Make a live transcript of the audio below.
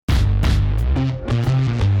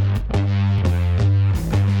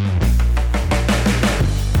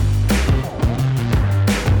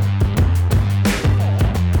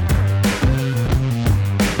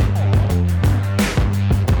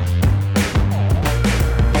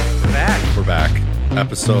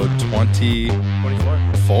episode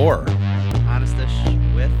 24. Honest-ish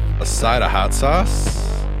with A side of hot sauce.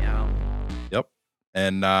 Yeah. Yep.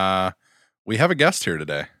 And we have a guest here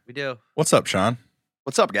today. We do. What's up, Sean?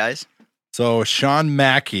 What's up, guys? So, Sean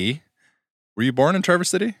Mackey, were you born in Traverse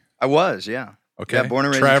City? I was, yeah. Okay. Yeah, born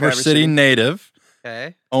and raised in Traverse City native,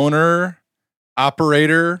 Okay. owner,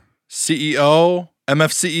 operator, CEO,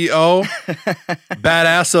 MFCEO,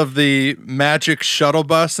 badass of the Magic Shuttle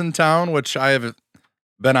Bus in town, which I have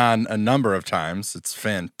been on a number of times. It's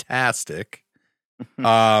fantastic.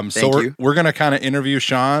 So we're going to kind of interview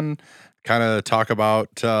Sean, kind of talk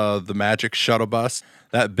about the Magic Shuttle Bus,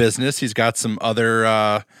 that business. He's got some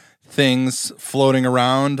other things floating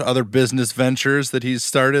around, other business ventures that he's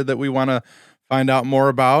started that we want to find out more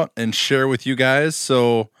about and share with you guys.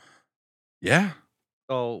 So, yeah.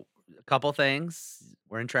 So, a couple things.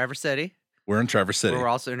 We're in Traverse City. We're in Traverse City. We're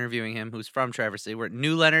also interviewing him, who's from Traverse City. We're at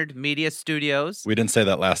New Leonard Media Studios. We didn't say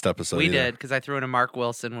that last episode We either. did, because I threw in a Mark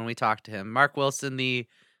Wilson when we talked to him. Mark Wilson, the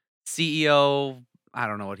CEO, I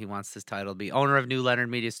don't know what he wants his title to be, owner of New Leonard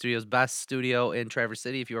Media Studios, best studio in Traverse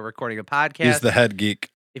City. If you are recording a podcast. He's the head geek.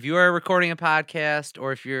 If you are recording a podcast,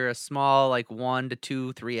 or if you're a small, like 1 to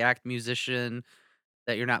 2, 3 act musician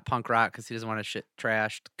that you're not punk rock because he doesn't want to shit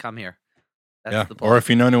trashed, come here. That's the Or if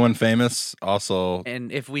you know anyone famous, also.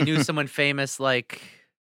 And if we knew someone famous like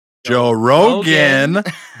Joe Rogan.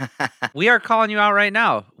 we are calling you out right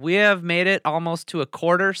now. We have made it almost to a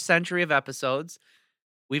quarter century of episodes.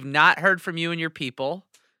 We've not heard from you and your people.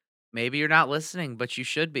 Maybe you're not listening, but you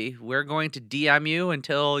should be. We're going to DM you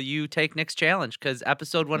until you take Nick's challenge, because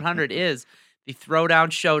episode 100 is the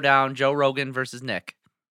Throwdown Showdown, Joe Rogan versus Nick.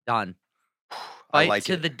 Done. Fight like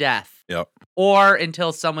to it. the death. Yep. Or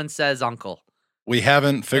until someone says uncle. We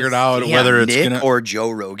haven't figured out Damn, whether it's Nick going to. or Joe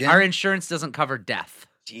Rogan. Our insurance doesn't cover death.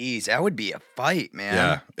 Jeez, that would be a fight, man.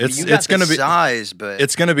 Yeah, it's going to be size, but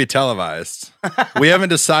it's going to be televised. We haven't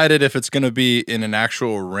decided if it's going to be in an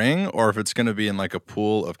actual ring or if it's going to be in like a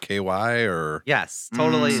pool of KY or Yes,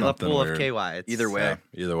 totally. A Something pool weird. of KY. It's, either way.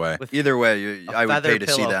 either way. with- Either way, I would feather pay to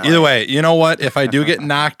see pillow that. Either way, you know what? If I do get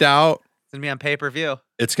knocked out, It's going to be on pay-per-view.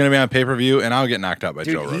 it's going to be on pay-per-view and I'll get knocked out by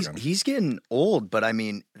Dude, Joe Rogan. he's getting old, but I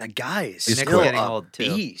mean, the guy is He's still getting a old,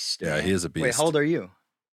 too. beast. Yeah, man. he is a beast. Wait, how old are you?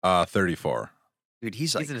 34. Dude,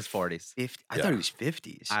 he's like He's in his 40s. 50. I Yeah. thought he was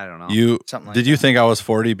 50s. I don't know. You Something like did you that. think I was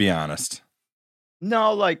 40? Be honest.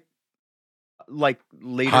 No, like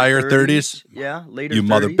later Higher 30s? Yeah, later You 30s.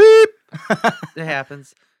 mother beep. It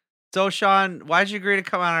happens. So, Sean, why'd you agree to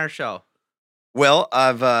come on our show? Well,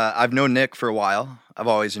 I've known Nick for a while. I've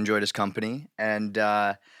always enjoyed his company, and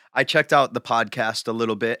I checked out the podcast a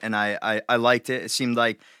little bit, and I liked it. It seemed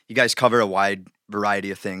like you guys cover a wide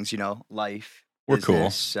variety of things, life. We're cool.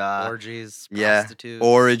 business, Orgies, yeah, prostitutes,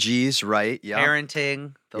 orgies, right? Yeah.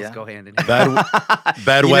 parenting. Those Yeah. go hand in hand.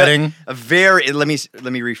 Bad You know, wedding. A very let me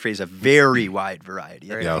rephrase, a very wide variety of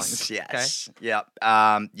Very things. nice. Yes. Yeah.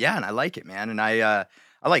 Yeah, and I like it, man. And I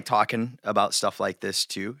like talking about stuff like this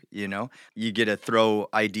too. You get to throw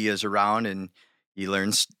ideas around and you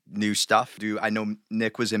learn new stuff. I know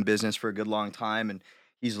Nick was in business for a good long time, and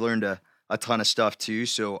he's learned a ton of stuff too.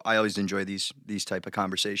 So I always enjoy these type of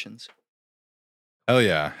conversations. Hell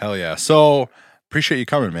yeah. So appreciate you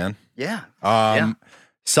coming, man. Yeah.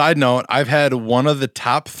 Side note, I've had one of the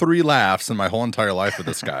top 3 laughs in my whole entire life with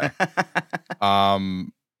this guy.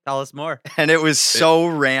 Tell us more. And it was so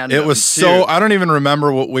random. It was too. so, I don't even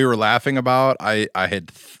remember what we were laughing about. I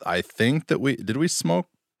think that did we smoke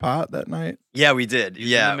pot that night? Yeah, we did.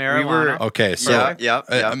 Using Yeah, the we marijuana? were. Okay, so Yeah.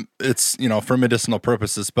 it's, for medicinal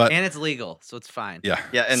purposes, but And it's legal, so it's fine. yeah.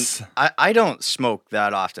 Yeah, and I don't smoke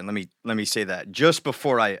that often. Let me say that. Just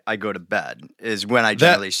before I go to bed is when I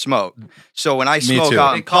generally smoke. So when I smoke too.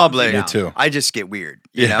 out in It calms public, you Me too. I just get weird.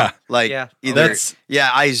 Yeah. Like Yeah. either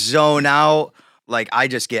I zone out, like I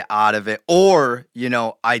just get out of it, or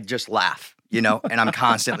I just laugh, and I'm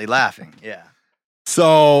constantly laughing. Yeah.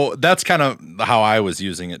 So that's kind of how I was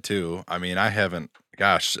using it too. I mean, I haven't,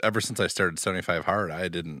 ever since I started 75 Hard, I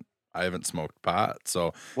haven't smoked pot.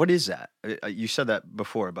 So What is that? You said that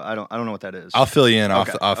before, but I don't know what that is. I'll fill you in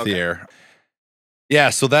off the Okay. air.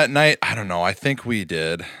 Yeah. So that night, I don't know. I think we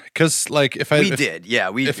did. Cause like if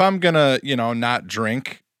I'm gonna, not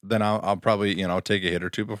drink, then I'll probably, take a hit or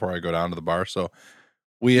two before I go down to the bar. So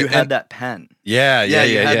you had that pen. Yeah. you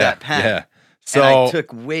had that pen. Yeah. And I So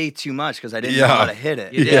took way too much because I didn't know how to hit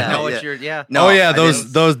it. You didn't Yeah. know what you're, No, oh yeah, I those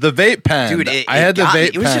didn't. the vape pen. Dude, I had the got me.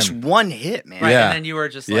 vape It was pen. just one hit, man. right, Yeah. and then you were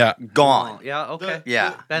just like, Yeah. Gone. Yeah, okay.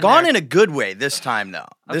 Yeah. Been Gone there. in a good way this time, though.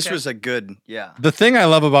 This Okay. was a good, yeah. The thing I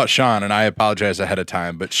love about Sean, and I apologize ahead of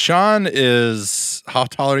time, but Sean is, how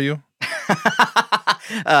tall are you?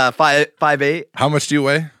 5'8", How much do you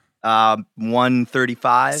weigh?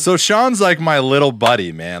 135. So Sean's like my little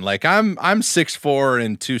buddy, man. Like I'm 6'4"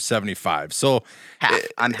 and 275. So half.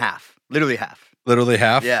 I'm half. Literally half. Literally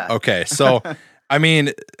half? Yeah. Okay. So I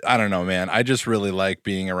mean, I don't know, man. I just really like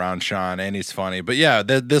being around Sean, and he's funny. But yeah,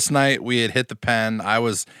 this night we had hit the pen. I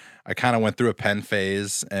kind of went through a pen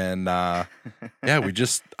phase, and yeah,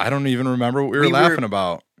 I don't even remember what we were laughing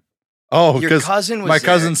about. Oh, because my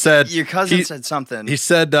cousin said your cousin said something. He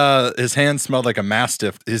said his hand smelled like a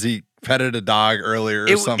mastiff. He petted a dog earlier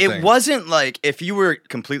or something? It wasn't like, if you were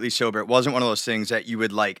completely sober, it wasn't one of those things that you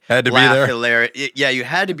would like had to laugh be there. Hilarious. Yeah, you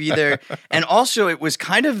had to be there, and also it was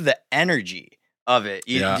kind of the energy of it.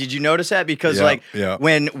 Did you notice that? Because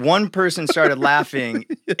when one person started laughing,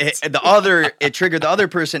 it triggered the other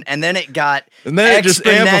person, and then it got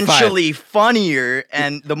exponentially funnier.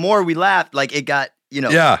 And the more we laughed, like it got.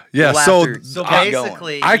 Yeah. So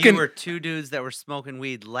basically, you were two dudes that were smoking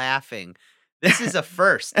weed laughing. This is a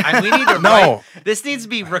first. We need to write. This needs to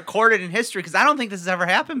be recorded in history because I don't think this has ever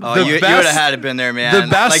happened before. Oh, you would have had to been there, man. The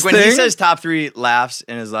best like when he says top 3 laughs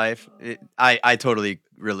in his life, I totally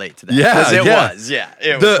relate to that. Yeah,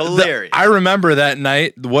 it was hilarious. I remember that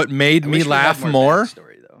night. What made me laugh more?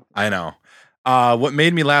 I know. What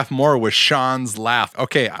made me laugh more was Sean's laugh.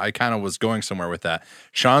 Okay, I kind of was going somewhere with that.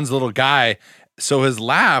 Sean's little guy. So his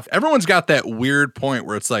laugh, everyone's got that weird point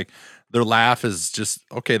where it's like their laugh is just,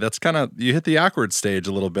 okay, that's kind of, you hit the awkward stage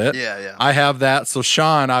a little bit. Yeah. I have that. So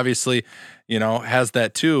Sean obviously, has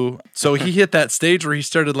that too. So he hit that stage where he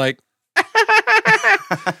started like,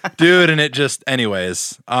 dude, and it just,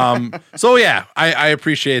 anyways. So yeah, I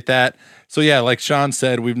appreciate that. So yeah, like Sean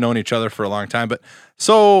said, we've known each other for a long time. But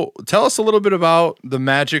so tell us a little bit about the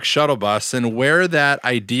Magic Shuttle Bus and where that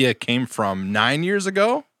idea came from 9 years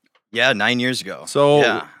ago. Yeah, 9 years ago.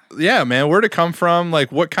 So, yeah, man, where'd it come from? Like,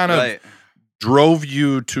 what kind of drove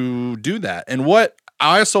you to do that? And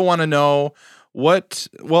I also want to know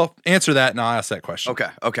answer that and I'll ask that question.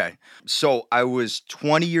 Okay. So I was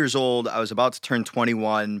 20 years old. I was about to turn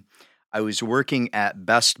 21. I was working at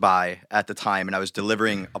Best Buy at the time, and I was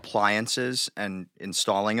delivering appliances and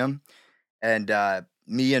installing them. And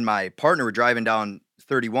me and my partner were driving down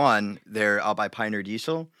 31 there out by Pioneer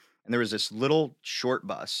Diesel, and there was this little short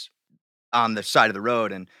bus on the side of the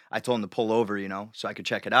road, and I told him to pull over, so I could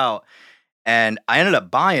check it out. And I ended up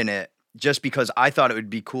buying it just because I thought it would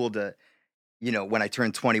be cool to, when I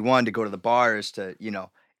turned 21 to go to the bars to,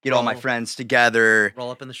 get all my friends together. Roll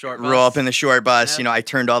up in the short bus. Yep. I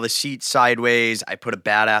turned all the seats sideways. I put a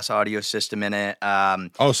badass audio system in it.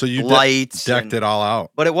 So you lights decked it all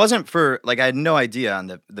out. But it wasn't for, I had no idea on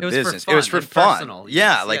the business. It was for fun. Personal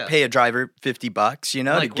pay a driver $50, to get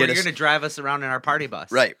us. You're going to drive us around in our party bus.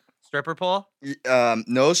 Right. Stripper pole?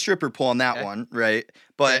 No stripper pole on that one, right?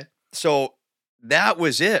 But so that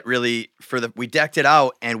was it, really. We decked it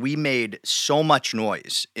out, and we made so much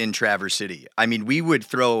noise in Traverse City. I mean, we would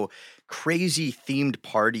throw crazy themed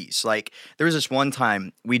parties. Like there was this one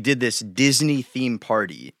time we did this Disney themed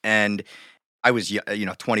party, and I was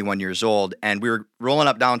 21 years old, and we were rolling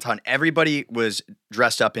up downtown. Everybody was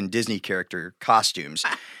dressed up in Disney character costumes.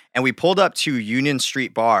 And we pulled up to Union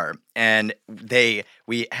Street Bar, and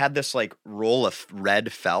we had this roll of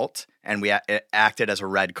red felt, and it acted as a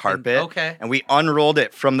red carpet. And we unrolled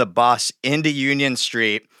it from the bus into Union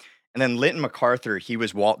Street. And then Linton MacArthur, he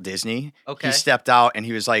was Walt Disney. He stepped out and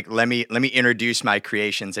he was like, let me introduce my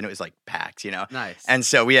creations. And it was packed, Nice. And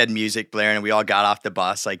so we had music blaring, and we all got off the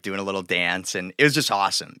bus doing a little dance, and it was just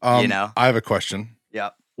awesome, I have a question. Yeah.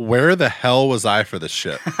 Where the hell was I for this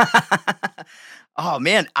shit? Oh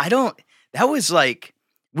man, that was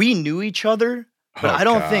we knew each other, but I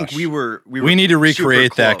don't think we were. We need to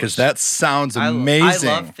recreate that because that sounds amazing.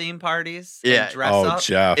 I love theme parties. Yeah. And dress up.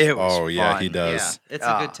 Jeff. Fun. Yeah, he does. Yeah, it's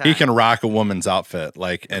a good time. He can rock a woman's outfit,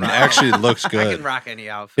 and actually looks good. I can rock any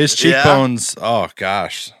outfit. His cheekbones. Oh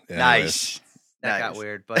gosh. Yeah, nice. That got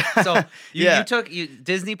weird, but so you took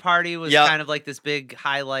Disney Party was kind of this big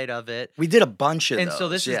highlight of it. We did a bunch of those. And so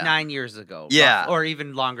this is 9 years ago. Yeah. Or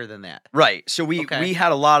even longer than that. Right. So we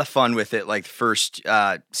had a lot of fun with it, the first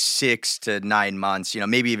 6 to 9 months,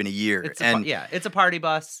 maybe even a year. It's a party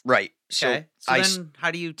bus. Right. Okay. So then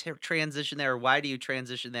how do you transition there? Or why do you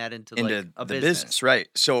transition that into a business? Right.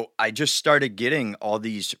 So I just started getting all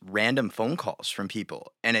these random phone calls from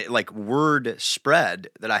people, and it word spread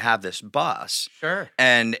that I have this bus. Sure.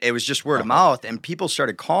 And it was just word of mouth, and people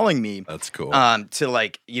started calling me. That's cool.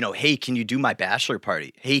 To hey, can you do my bachelor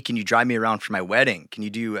party? Hey, can you drive me around for my wedding? Can you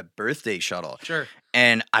do a birthday shuttle? Sure.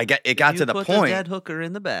 And it got to the point. Put the dead hooker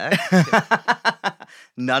in the back.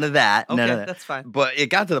 None of that. Okay, none of that. That's fine. But it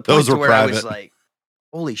got to the point where private. I was like,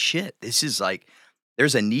 holy shit, this is like,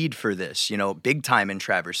 there's a need for this, big time in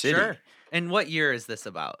Traverse City. Sure. And what year is this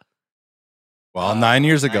about? Well, 9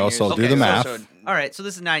 years ago, so Okay, do the math. All right, so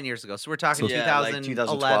this is 9 years ago. So we're talking So- 2011. like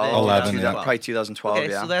 2012. 11, yeah. Probably 2012, Okay,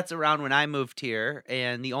 yeah. so that's around when I moved here,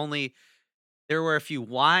 and there were a few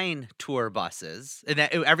wine tour buses, and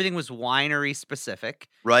everything was winery specific,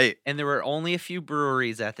 Right, and there were only a few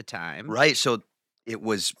breweries at the time. right. So it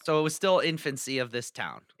was So it was still infancy of this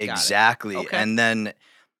town. Got it. exactly. Okay. And then,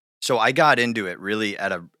 so I got into it really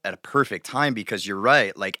at a perfect time, because you're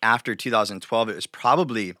right. Like after 2012, it was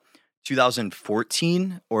probably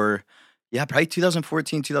 2014 or probably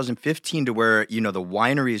 2014, 2015 to where, the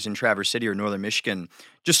wineries in Traverse City or Northern Michigan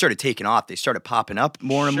just started taking off. They started popping up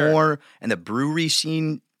more and Sure. more, and the brewery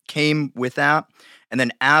scene came with that. And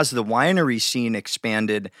then as the winery scene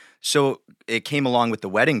expanded, so it came along with the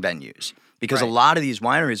wedding venues, because a Right. lot of these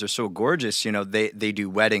wineries are so gorgeous, they do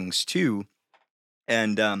weddings too.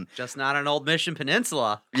 And Just not on Old Mission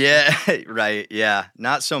Peninsula. yeah, right, yeah,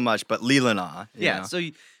 not so much, but Leelanau. Yeah, so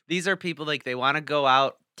these are people like they want to go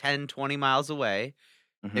out 10, 20 miles away.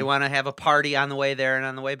 They Mhm. want to have a party on the way there and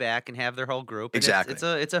on the way back and have their whole group. And Exactly.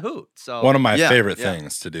 It's a hoot. So One of my Yeah, favorite yeah.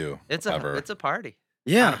 things to do it's ever. a party.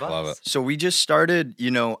 Yeah. on a bus. Love it. So we just started,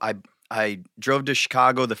 I drove to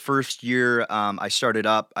Chicago the first year. I started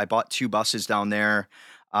up. I bought 2 buses down there.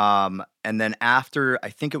 And then after, I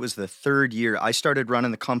think it was the 3rd year, I started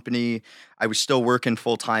running the company. I was still working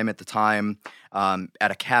full time at the time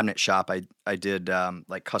at a cabinet shop. I did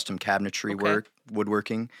like custom cabinetry Okay. work,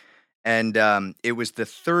 woodworking. And it was the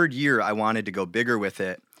 3rd year I wanted to go bigger with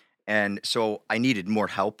it. And so I needed more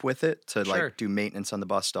help with it to Sure. like do maintenance on the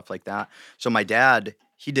bus, stuff like that. So my dad,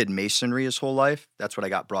 he did masonry his whole life. That's what I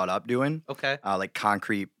got brought up doing. Okay. Like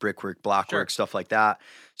concrete, brickwork, blockwork, Sure. stuff like that.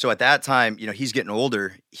 So at that time, he's getting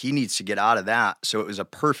older. He needs to get out of that. So it was a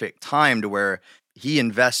perfect time to where he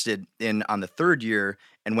invested in on the 3rd year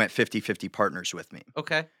and went 50-50 partners with me.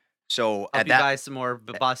 Okay. So Help at you that, buy some more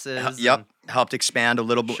buses. yep, helped expand a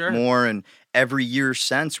little bit Sure. more. And every year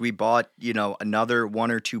since, we bought, another 1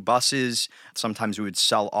 or 2 buses. Sometimes we would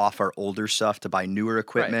sell off our older stuff to buy newer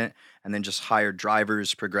equipment, and then just hire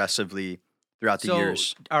drivers progressively throughout the So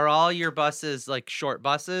years. are all your buses like short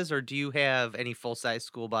buses, or do you have any full size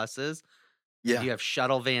school buses? Yeah. Do you have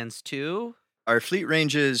shuttle vans too? Our fleet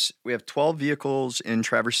ranges, we have 12 vehicles in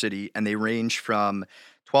Traverse City, and they range from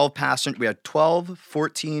 12 passenger. We have 12,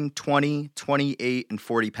 14, 20, 28, and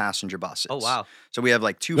 40 passenger buses. Oh wow. So we have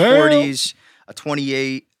like 2 Damn. 40s, a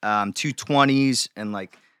 28, 2 20s, and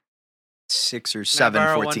like 6 or 7 Can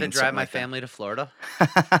I borrow 14s. one to drive something my like that. family to Florida?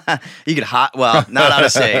 You could well, not out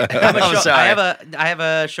of state. I'm I'm sorry. I have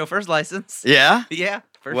a chauffeur's license. Yeah? Yeah.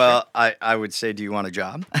 For Well, I would say, do you want a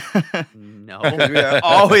job? sure. No. we are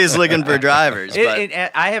always looking for drivers. But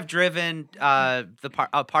I have driven a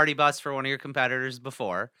party bus for one of your competitors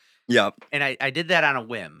before, yep. and I did that on a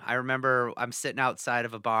whim. I remember I'm sitting outside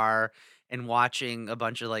of a bar and watching a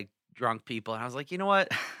bunch of like drunk people, and I was like, you know what,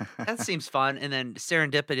 that seems fun. And then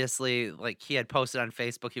serendipitously, like he had posted on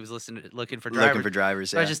Facebook, he was looking for drivers. Looking for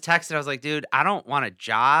drivers. So Yeah. I just texted. I was like, dude, I don't want a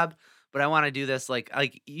job, but I want to do this. Like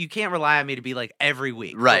you can't rely on me to be like every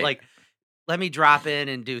week, but, Right. like, let me drop in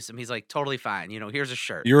and do some. He's like, totally fine. Here's a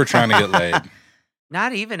shirt. You were trying to get laid.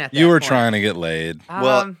 Not even at that You were point. trying to get laid.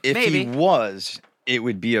 Well, if maybe. he was, it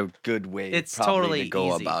would be a good way It's probably totally to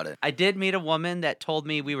go easy. about it. I did meet a woman that told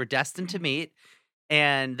me we were destined to meet.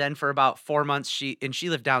 And then for about 4 months, she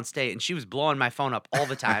lived downstate, and she was blowing my phone up all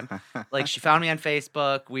the time. Like she found me on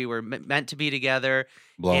Facebook. We were meant to be together,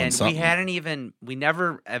 Blowing and something. we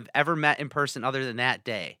never have ever met in person other than that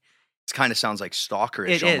day. It kind of sounds like stalkerish.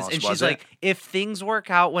 It is, almost, and was she's it? like, if things work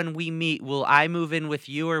out when we meet, will I move in with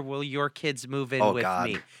you, or will your kids move in Oh, with God.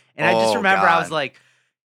 me? And I just Oh, remember I was God. like,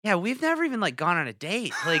 yeah, we've never even like gone on a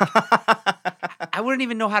date. Like I wouldn't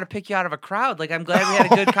even know how to pick you out of a crowd. Like I'm glad we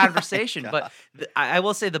had a good conversation, but I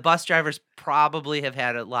will say the bus drivers probably have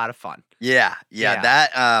had a lot of fun. Yeah,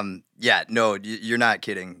 that, no, you're not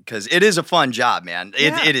kidding, because it is a fun job, man.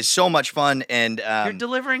 Yeah. It is so much fun, and You're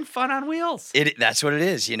delivering fun on wheels. that's what it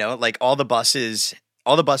is, like all the buses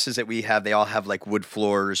that we have, they all have like wood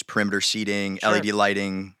floors, perimeter seating, Sure. LED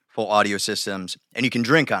lighting, full audio systems, and you can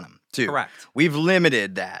drink on them too. Correct. We've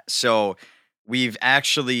limited that, so we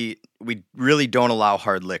really don't allow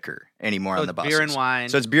hard liquor anymore So on the it's buses. beer and wine.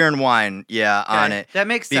 So it's beer and wine, on Okay, it. that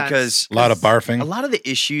makes sense. Because A lot of barfing. a lot of the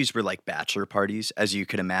issues were like bachelor parties, as you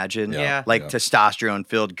could imagine. Yeah. Like Yeah. testosterone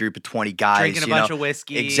filled group of 20 guys. Drinking a you bunch know, of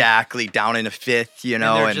whiskey. Exactly. Down in a fifth, And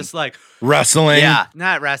they're just like Wrestling. yeah.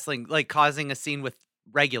 not wrestling, like causing a scene with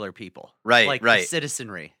regular people. Right, like right. the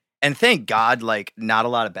citizenry. And thank God, like, not a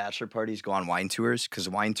lot of bachelor parties go on wine tours because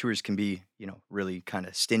wine tours can be, really kind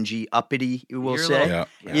of stingy, uppity, we'll You're a say. little, Yeah.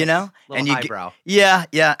 yes, You know? little And highbrow.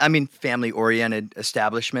 yeah. I mean, family-oriented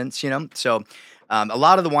establishments, So a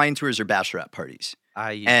lot of the wine tours are bachelorette parties.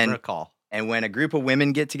 I And recall. And when a group of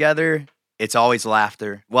women get together, it's always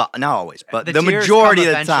laughter. Well, not always, but The the tears majority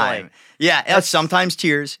come of the time. eventually. Yeah, That's- sometimes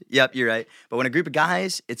tears. Yep, you're right. But when a group of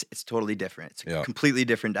guys, it's totally different. It's a Yep. completely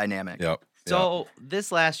different dynamic. Yep. So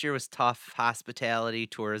this last year was tough. Hospitality,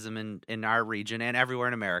 tourism in our region and everywhere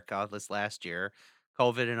in America this last year,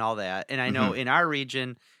 COVID and all that. And I know in our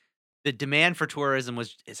region, the demand for tourism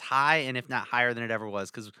is high, and if not higher than it ever was,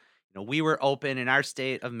 because we were open in our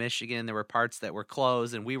state of Michigan. There were parts that were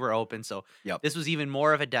closed, and we were open. So Yep. this was even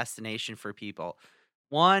more of a destination for people.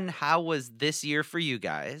 One, how was this year for you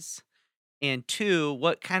guys? And two,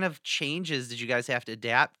 what kind of changes did you guys have to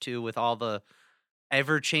adapt to with all the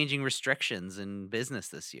ever-changing restrictions in business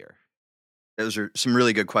this year? Those are some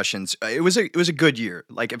really good questions. It was a good year.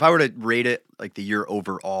 Like if I were to rate it like the year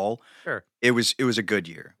overall, Sure. it was a good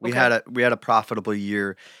year. We Okay. had a profitable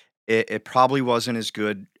year. It probably wasn't as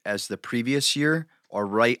good as the previous year or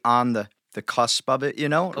right on the cusp of it,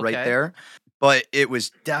 right Okay. there. But it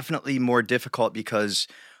was definitely more difficult because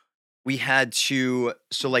we had to,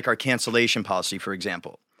 so like our cancellation policy, for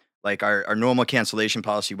example, like our normal cancellation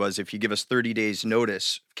policy was if you give us 30 days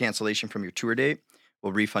notice cancellation from your tour date,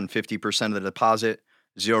 we'll refund 50% of the deposit,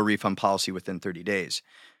 zero refund policy within 30 days.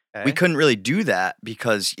 We Okay. couldn't really do that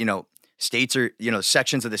because, states are,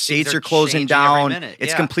 sections of the states are are closing changing every down. minute,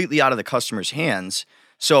 It's yeah. completely out of the customer's hands.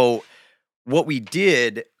 So what we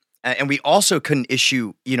did, and we also couldn't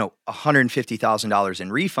issue, $150,000 in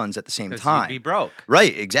refunds at the same 'Cause you'd time. be broke.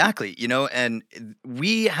 Right, exactly. And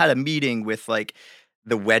we had a meeting with like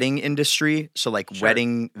the wedding industry. So like Sure.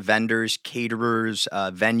 wedding vendors, caterers,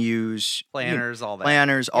 venues, Planners, all that.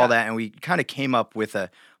 planners, Yeah. all that. And we kind of came up with a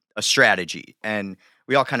strategy, and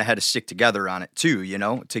we all kind of had to stick together on it too,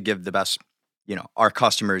 to give the best, our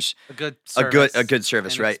customers A good a service. good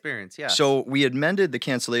service, and right? experience, yeah. So we amended the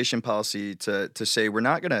cancellation policy to say you're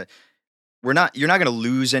not gonna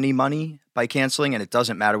lose any money by canceling, and it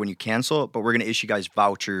doesn't matter when you cancel, but we're gonna issue guys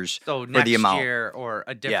vouchers So for next the amount. year or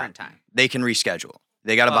a different time. They can reschedule.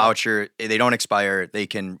 They got a Well- voucher. They don't expire. They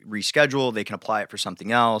can reschedule. They can apply it for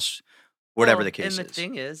something else, whatever Well, the case and the is.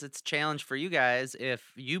 thing is, it's a challenge for you guys if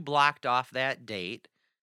you blocked off that date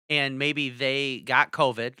and maybe they got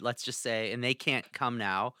COVID, let's just say, and they can't come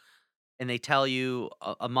now, and they tell you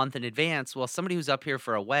a month in advance. Well, somebody who's up here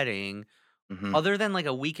for a wedding, Mhm. other than like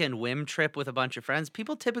a weekend whim trip with a bunch of friends,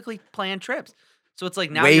 people typically plan trips. So it's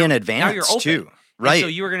like now Way you're, in now advance you're open. too, And right? so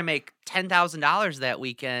you were going to make $10,000 that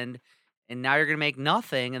weekend, and now you're going to make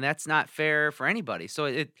nothing, and that's not fair for anybody.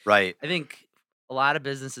 So Right. I think a lot of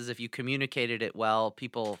businesses, if you communicated it well,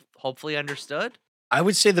 people hopefully understood. I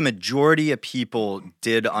would say the majority of people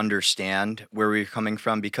did understand where we were coming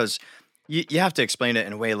from because you have to explain it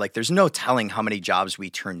in a way like there's no telling how many jobs we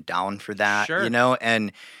turned down for that, Sure.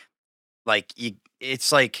 and like it's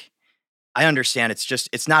like I understand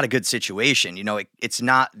it's not a good situation, it's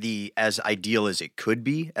not as ideal as it could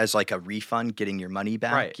be as like a refund getting your money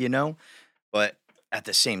back, Right. but at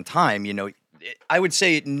the same time, I would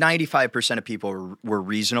say 95% of people were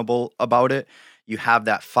reasonable about it. You have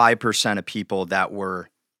that 5% of people that were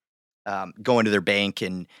going to their bank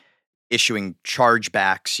and issuing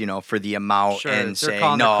chargebacks, for the amount Sure, and they're saying,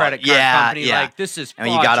 calling no, the credit card yeah, company yeah. like, this is And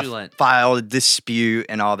you got to fraudulent. file a dispute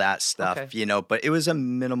and all that stuff, Okay. but it was a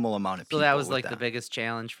minimal amount of So people. that was with like the biggest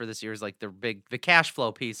challenge for this year is like the cash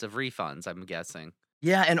flow piece of refunds, I'm guessing.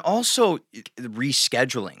 Yeah, and also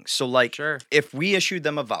rescheduling. So like Sure. if we issued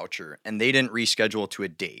them a voucher and they didn't reschedule to a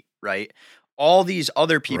date, right? All these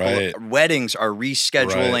other people Right. weddings are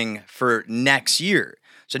rescheduling for next year.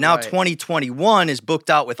 So now Right. 2021 is booked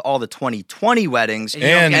out with all the 2020 weddings. And you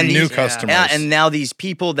don't And get new these- customers. Yeah, and now these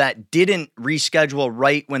people that didn't reschedule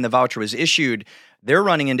right when the voucher was issued, they're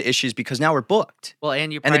running into issues because now we're booked. Well,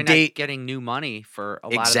 and you're And the probably not date- getting new money for a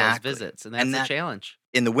lot of Exactly. those visits, and that's And the that- challenge.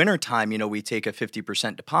 In the wintertime, we take a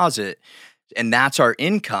 50% deposit, and that's our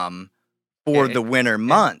income for Okay. the winter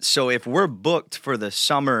months. So if we're booked for the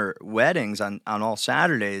summer weddings on all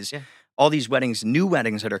Saturdays, Yeah. all these weddings, new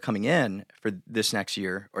weddings that are coming in for this next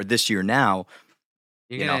year or this year now,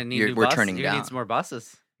 You're gonna need new we're buses. turning You're gonna down. need some more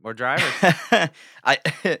buses, more drivers.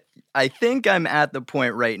 I think I'm at the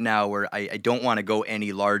point right now where I don't want to go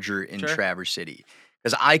any larger in Sure. Traverse City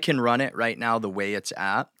because I can run it right now the way it's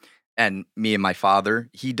at. And me and my father,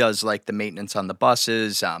 he does like the maintenance on the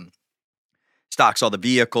buses. stocks all the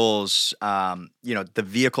vehicles, the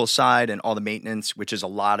vehicle side and all the maintenance, which is a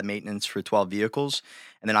lot of maintenance for 12 vehicles.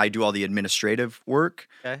 And then I do all the administrative work,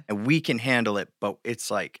 Okay. and we can handle it. But it's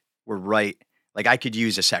like we're right. Like I could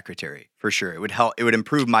use a secretary for sure. It would help. It would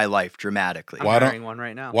improve my life dramatically. I'm hiring one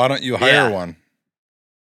right now. Why don't you hire Yeah. one?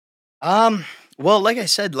 Well, like I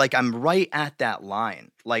said, like I'm right at that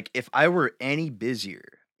line. Like if I were any busier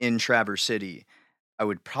in Traverse City, I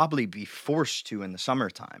would probably be forced to in the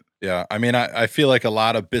summertime. Yeah. I mean, I feel like a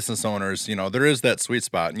lot of business owners, there is that sweet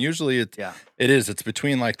spot. And usually it's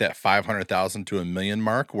between like that 500,000 to $1 million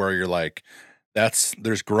mark where you're like,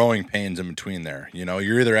 there's growing pains in between there.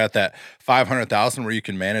 You're either at that 500,000 where you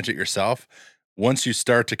can manage it yourself. Once you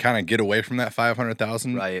start to kind of get away from that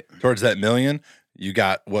 500,000 Right. towards that $1 million, you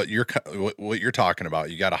got what you're talking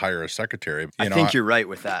about. You got to hire a secretary. I think you're right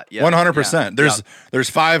with that. Yeah. 100%. Yeah. There's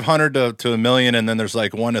 500 to $1 million, and then there's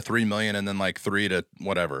like 1 to 3 million, and then like 3 to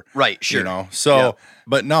whatever. Right. Sure. So,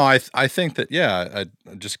 but no, I think that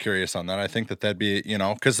I'm just curious on that. I think that'd be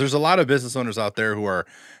because there's a lot of business owners out there who are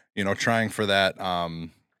trying for that.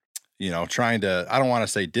 Trying to, I don't want to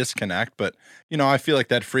say disconnect, but I feel like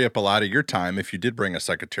that'd free up a lot of your time if you did bring a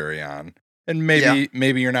secretary on, and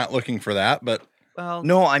maybe you're not looking for that, but. Well,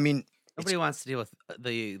 No, I mean, nobody wants to deal with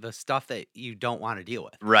the stuff that you don't want to deal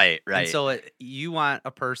with. right. And so you want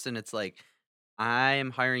a person. It's like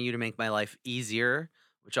I'm hiring you to make my life easier,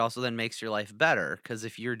 which also then makes your life better. Because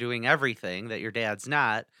if you're doing everything that your dad's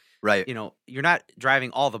not, Right. you're not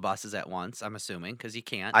driving all the buses at once. I'm assuming because you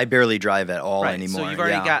can't. I barely drive at all Right. anymore. So you've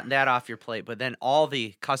already yeah. gotten that off your plate. But then all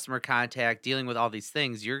the customer contact, dealing with all these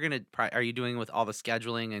things, are you doing with all the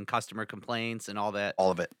scheduling and customer complaints and all that?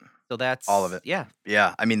 all of it. So that's all of it. Yeah.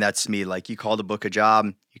 Yeah. I mean, that's me. Like you call to book a job,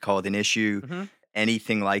 you call with an issue, Mhm.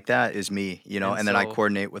 anything like that is me, and then I so-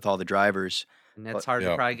 coordinate with all the drivers. And that's But- hard to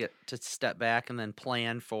Yeah. probably get to step back and then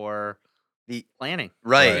plan for The planning.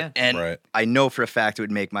 Right. Yeah. And Right. I know for a fact it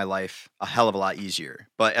would make my life a hell of a lot easier.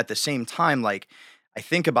 But at the same time, like I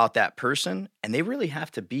think about that person and they really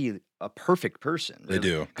have to be a perfect person. They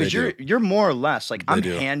do. Because They do. you're more or less like They I'm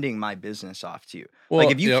do. handing my business off to you. Well,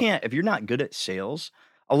 like if you yep. if you're not good at sales,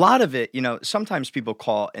 a lot of it, sometimes people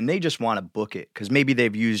call and they just want to book it because maybe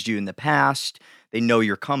they've used you in the past, they know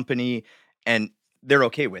your company, and they're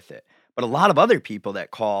okay with it. But a lot of other people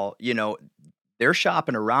that call, they're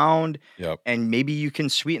shopping around, Yep. and maybe you can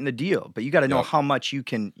sweeten the deal, but you got to know Yep. how much you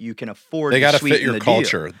can afford. They got to sweeten fit your the deal.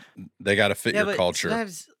 culture. They got to fit Yeah, your but culture.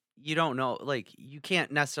 sometimes you don't know. Like you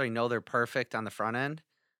can't necessarily know they're perfect on the front end.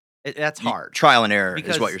 That's hard. Trial and error is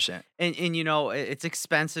Because- what you're saying. And it's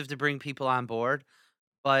expensive to bring people on board,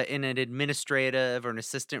 but in an administrative or an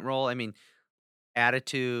assistant role, I mean,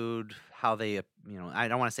 attitude, how they, I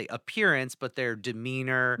don't want to say appearance, but their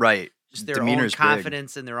demeanor, Right. just their own Demeanor's big.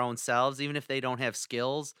 confidence in their own selves, even if they don't have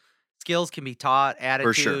skills. Skills can be taught,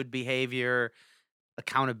 attitude, behavior,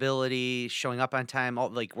 accountability, showing up on time, all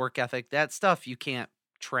like work ethic, that stuff you can't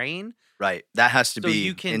train. Right. That has to So be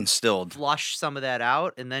you can instilled. Flush some of that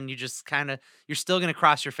out, and then you just you're still going to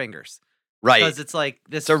cross your fingers. Right. Because it's like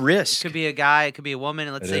this. It's a It risk. could be a guy, it could be a woman,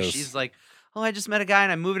 and let's It say is. she's like, "Oh, I just met a guy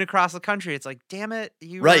and I'm moving across the country." It's like, "Damn it,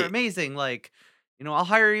 you Right. were amazing! Like, I'll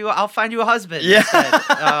hire you. I'll find you a husband." Yeah.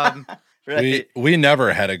 instead." Right. We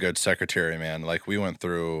never had a good secretary, man. Like we went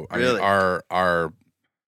through. I mean, Really? our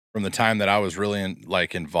from the time that I was really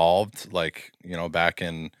involved, back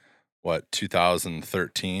in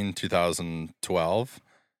 2013, 2012.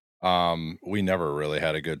 We never really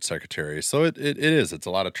had a good secretary. So it's a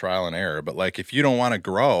lot of trial and error. But like if you don't want to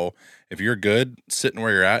grow, if you're good sitting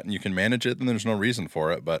where you're at and you can manage it, then there's no reason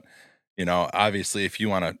for it. But obviously if you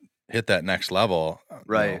want to hit that next level,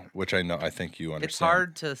 Right. which I think you understand. It's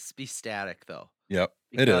hard to be static, though. Yep.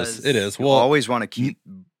 It is. It because is. You Well, always want to keep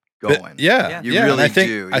going. Yeah, You yeah. really and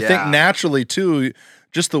do. I think yeah. naturally too,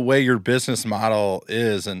 just the way your business model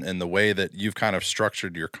is, and the way that you've kind of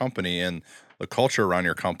structured your company and the culture around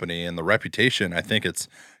your company and the reputation, I think it's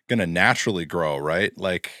going to naturally grow, right?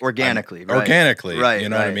 Like Organically, right. organically, Right, You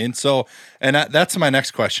know what I right. mean? So, and that's my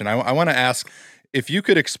next question. I want to ask if you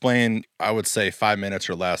could explain, I would say 5 minutes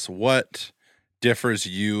or less, what differs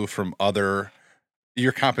you from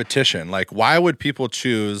your competition? Like, why would people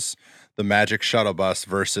choose the Magic Shuttle Bus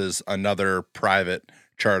versus another private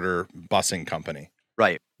charter busing company?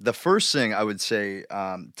 Right. The first thing I would say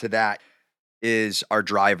to that is our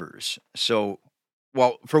drivers. So,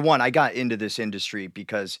 well, for one, I got into this industry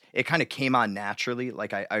because it kind of came on naturally.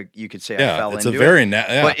 Like you could say I Yeah, fell it's into a very it.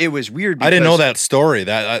 But it was weird because I didn't know that story.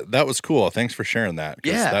 That was cool. Thanks for sharing that.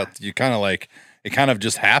 'Cause Yeah. that you kind of like it kind of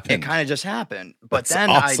just happened. It kind of just happened. But That's then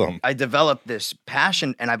awesome. I developed this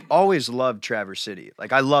passion, and I've always loved Traverse City.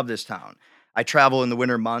 Like I love this town. I travel in the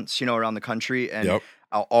winter months, around the country, and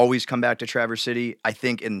I'll always come back to Traverse City. I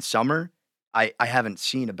think in summer, I haven't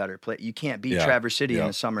seen a better place. You can't beat Traverse City in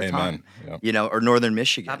the summertime, or Northern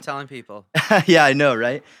Michigan. Stop telling people. Yeah, I know,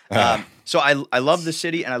 right? So I love the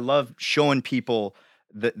city, and I love showing people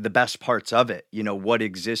the best parts of it, what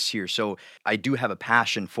exists here. So I do have a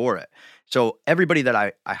passion for it. So everybody that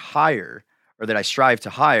I hire or that I strive to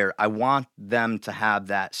hire, I want them to have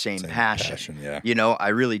that same passion. I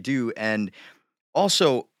really do. And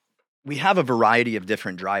also, we have a variety of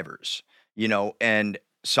different drivers, and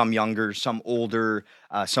some younger, some older,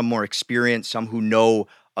 some more experienced, some who know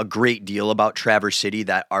a great deal about Traverse City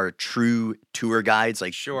that are true tour guides,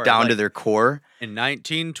 down to their core. In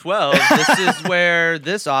 1912, this is where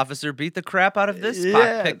this officer beat the crap out of this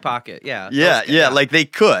pickpocket. Yeah. Like they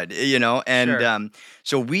could, and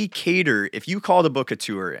so we cater. If you call to book a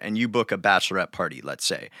tour and you book a bachelorette party, let's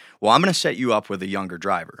say, well, I'm going to set you up with a younger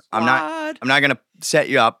driver. I'm not going to set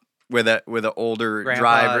you up with an older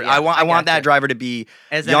driver. I want that driver to be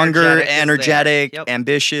as younger, energetic,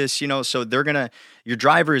 ambitious, so your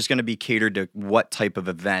driver is gonna be catered to what type of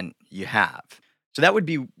event you have. So that would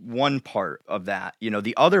be one part of that.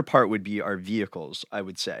 The other part would be our vehicles, I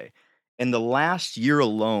would say. In the last year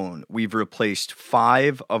alone, we've replaced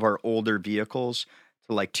 5 of our older vehicles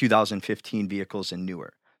to 2015 vehicles and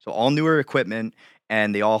newer. So all newer equipment,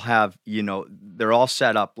 and they all have, they're all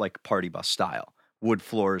set up like party bus style. Wood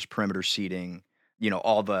floors, perimeter seating,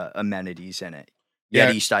 all the amenities in it.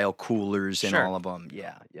 Yeti style coolers and all of them.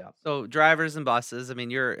 Yeah. So drivers and buses. I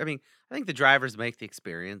think the drivers make the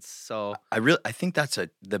experience. So I think that's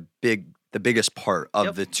the biggest part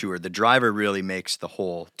of the tour. The driver really makes the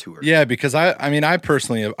whole tour. Yeah, because I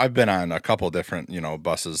personally I've been on a couple different,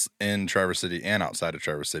 buses in Traverse City and outside of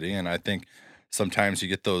Traverse City, and I think sometimes you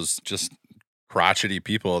get those just crotchety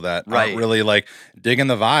people that aren't really digging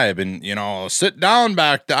the vibe and sit down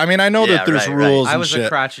back there. I know that there's rules. I and was shit. a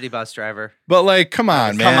crotchety bus driver, but come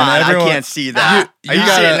on, man. Come on, everyone, I can't see that. You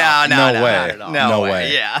gotta, no way, no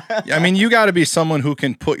way. Yeah. You got to be someone who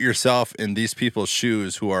can put yourself in these people's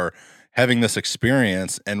shoes who are having this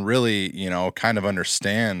experience and really, kind of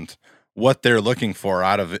understand what they're looking for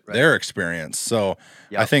out of their experience. So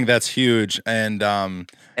I think that's huge. And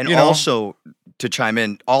also, to chime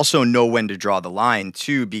in, also know when to draw the line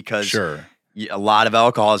too, because a lot of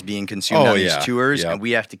alcohol is being consumed on these tours, and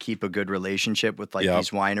we have to keep a good relationship with these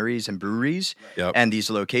wineries and breweries and these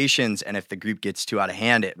locations. And if the group gets too out of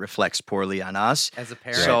hand, it reflects poorly on us. As a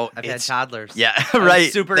parent, I've had toddlers. Yeah,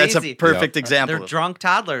 right. Super That's easy. a perfect example. They're drunk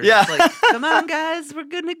toddlers. Yeah. It's like, come on, guys, we're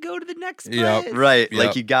gonna go to the next place. Right.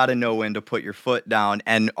 You got to know when to put your foot down,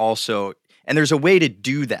 and also. And there's a way to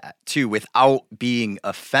do that too without being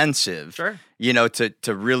offensive. Sure.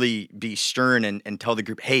 To really be stern and tell the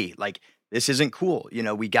group, hey, this isn't cool.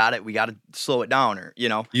 We got to slow it down, or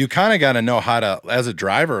You kind of got to know how to, as a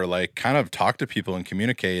driver, kind of talk to people and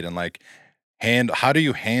communicate and how do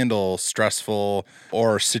you handle stressful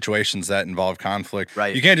or situations that involve conflict?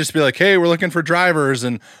 Right. You can't just be like, hey, we're looking for drivers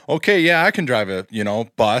and okay, yeah, I can drive a,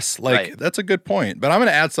 bus. That's a good point. But I'm going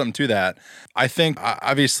to add something to that. I think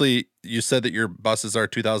obviously you said that your buses are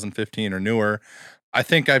 2015 or newer. I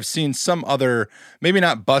think I've seen some other, maybe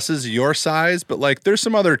not buses your size, but there's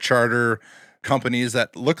some other charter companies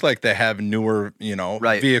that look like they have newer,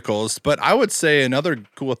 vehicles. But I would say another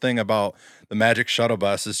cool thing about the Magic Shuttle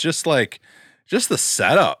Bus is just the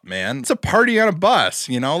setup, man. It's a party on a bus,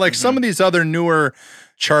 some of these other newer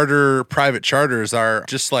private charters are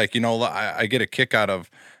just I get a kick out of,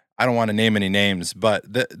 I don't want to name any names, but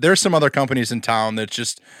there's some other companies in town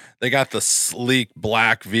that they got the sleek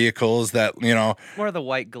black vehicles that, more of the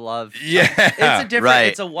white glove. Yeah. It's a different,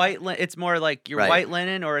 it's a white, it's more like your white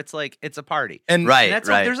linen, or it's it's a party. And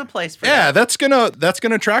there's a place for that. Yeah, that's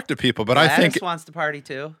gonna attract to people, but Gladys I think wants to party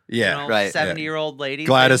too. Yeah. 70-year-old ladies.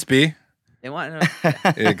 Gladys B. They want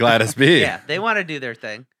Gladys B. Yeah, they want to do their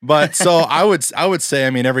thing. But so I would say,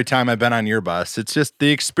 every time I've been on your bus, it's just the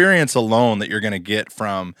experience alone that you're going to get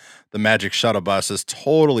from the Magic Shuttle Bus is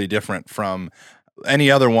totally different from any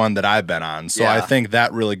other one that I've been on. So I think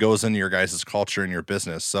that really goes into your guys' culture and your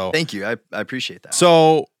business. So thank you. I appreciate that.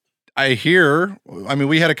 So I hear,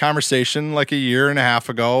 we had a conversation a year and a half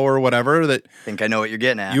ago or whatever that I think I know what you're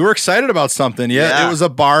getting at. You were excited about something. Yeah. It was a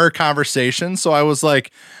bar conversation. So I was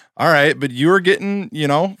like, all right, but you were getting, you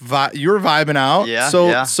were vibing out.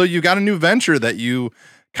 Yeah. So you got a new venture that you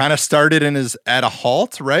kind of started and is at a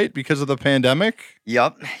halt, right? Because of the pandemic.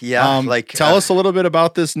 Yep. Yeah. Tell us a little bit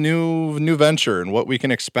about this new venture and what we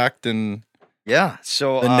can expect and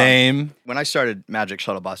so the name. When I started Magic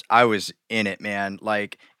Shuttle Bus, I was in it, man.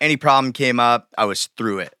 Any problem came up, I was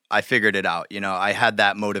through it. I figured it out. I had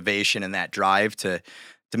that motivation and that drive to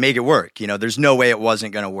make it work. There's no way it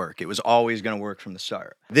wasn't going to work. It was always going to work from the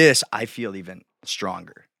start. This, I feel even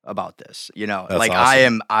stronger about this. That's like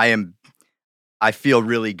awesome. I feel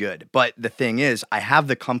really good. But the thing is, I have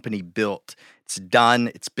the company built. It's done.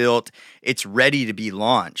 It's built. It's ready to be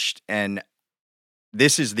launched. And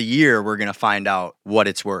this is the year we're going to find out what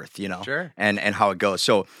it's worth, Sure. and how it goes.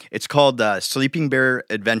 So it's called Sleeping Bear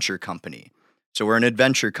Adventure Company. So we're an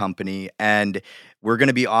adventure company, and we're going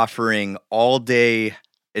to be offering all-day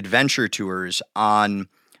adventure tours on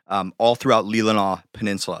all throughout Leelanau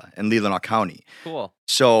Peninsula and Leelanau County. Cool.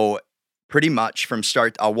 So pretty much from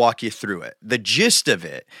start, I'll walk you through it. The gist of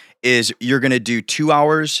it is you're going to do 2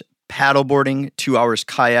 hours paddleboarding, 2 hours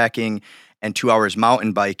kayaking, and 2 hours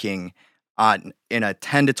mountain biking in a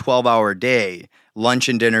 10 to 12 hour day. Lunch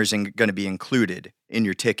and dinner is going to be included in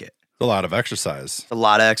your ticket. It's a lot of exercise. A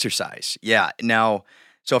lot of exercise. Yeah. Now,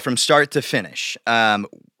 so from start to finish,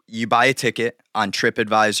 you buy a ticket on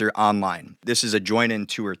TripAdvisor online. This is a join-in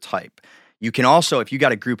tour type. You can also, if you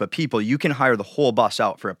got a group of people, you can hire the whole bus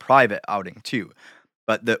out for a private outing too.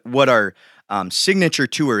 But what our signature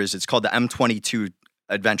tour is, it's called the M22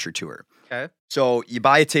 Adventure Tour. Okay. So you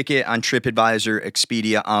buy a ticket on TripAdvisor,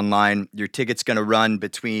 Expedia online. Your ticket's going to run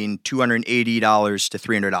between $280 to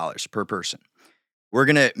 $300 per person. We're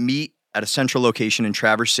going to meet at a central location in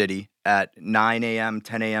Traverse City at 9 a.m.,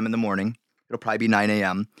 10 a.m. in the morning. It'll probably be 9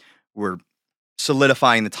 a.m. We're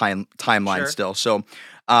solidifying the timeline Sure. still. So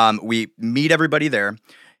we meet everybody there.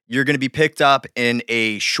 You're going to be picked up in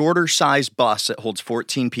a shorter size bus that holds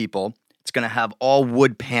 14 people. It's going to have all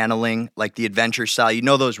wood paneling, like the adventure style.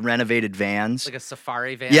 Those renovated vans? Like a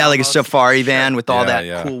safari van. Yeah, like a almost? safari Sure. van with all that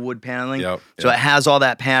Yeah. cool wood paneling. Yep, So yep. it has all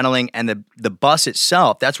that paneling, and the bus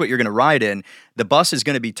itself, that's what you're going to ride in. The bus is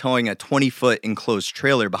going to be towing a 20-foot enclosed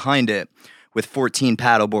trailer behind it with 14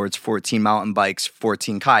 paddleboards, 14 mountain bikes,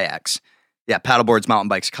 14 kayaks. Yeah, paddleboards, mountain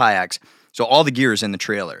bikes, kayaks. So all the gear is in the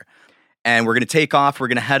trailer. And we're going to take off. We're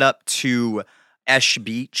going to head up to Esh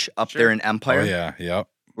Beach up there in Empire. Oh, yeah. Yep.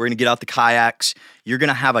 We're going to get out the kayaks. You're going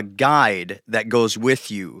to have a guide that goes with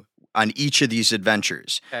you on each of these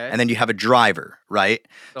adventures. Okay. And then you have a driver, right?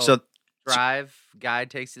 So guide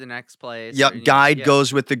takes you to the next place. yep, or you- guide yeah.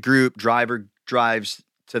 goes with the group, driver drives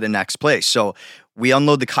to the next place. So we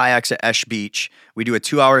unload the kayaks at Esh Beach. We do a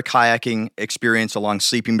 2-hour kayaking experience along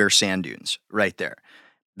Sleeping Bear sand dunes right there.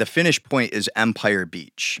 The finish point is Empire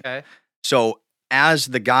Beach. Okay. So as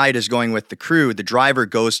the guide is going with the crew, the driver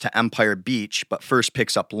goes to Empire Beach, but first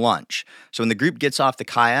picks up lunch. So when the group gets off the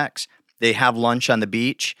kayaks, they have lunch on the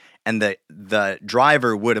beach, and the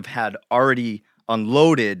driver would have had already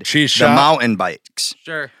unloaded Cheese the shop. mountain bikes.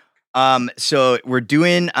 Sure. So we're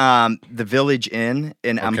doing the Village Inn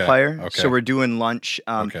in Okay, Empire. okay. So we're doing lunch.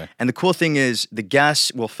 Okay. And the cool thing is the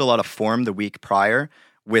guests will fill out a form the week prior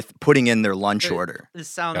with putting in their lunch Hey, order. This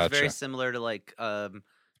sounds very Gotcha. similar to like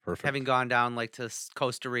Perfect. having gone down like to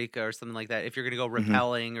Costa Rica or something like that. If you're gonna go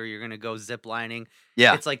rappelling or you're gonna go zip lining,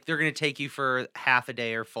 Yeah, it's like they're gonna take you for half a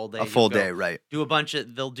day or full day. a You full go day, right. Do a bunch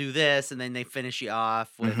of. They'll do this and then they finish you off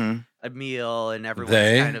with Mhm. a meal and everyone's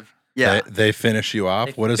They? kind of. Yeah. They finish you off.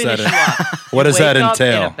 they What does finish that? you off. What You does that wake up in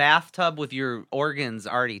entail? a bathtub with your organs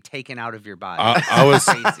already taken out of your body. I was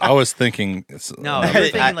Crazy. I was thinking. No, another you're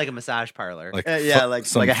thing. thinking like a massage parlor. like yeah, like-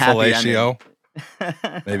 some like a happy fellatio,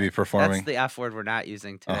 maybe That's performing. the F word we're not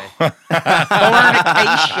using today. Oh.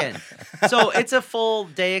 Fornication. So it's a full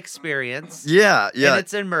day experience. Yeah, And yeah.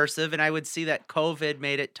 it's immersive. And I would see that COVID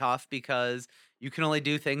made it tough because you can only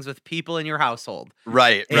do things with people in your household.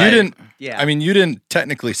 Right, You right. You didn't. Yeah. I mean, you didn't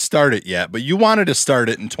technically start it yet, but you wanted to start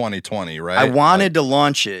it in 2020, right? I wanted to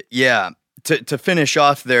launch it. Yeah. To finish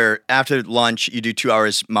off there, after lunch, you do 2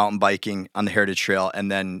 hours mountain biking on the Heritage Trail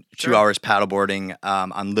and then 2 Sure. hours paddleboarding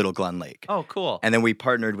on Little Glen Lake. Oh, cool. And then we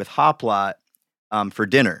partnered with Hoplot for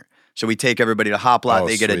dinner. So we take everybody to Hoplot. Oh,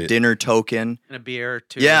 They get a sweet. dinner token. And a beer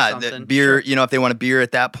too. or Yeah, the something. beer, Sure. if they want a beer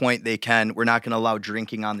at that point, they can. We're not going to allow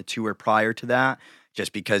drinking on the tour prior to that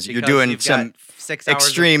just because you're Because doing you've some got 6 hours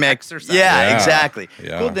extreme of ex- exercise. Yeah, Yeah, exactly.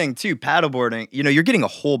 yeah. Cool thing too, paddleboarding, you're getting a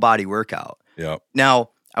whole body workout. Yep. Now,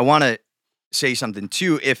 I want to say something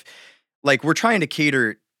too. If like we're trying to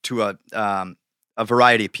cater to a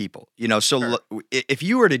variety of people, so Sure. if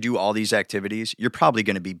you were to do all these activities, you're probably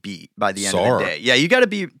going to be beat by the end Sore. of the day. Yeah, you got to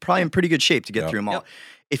be probably in pretty good shape to get Yep. through them all. Yep.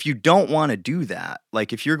 If you don't want to do that,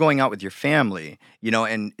 like if you're going out with your family,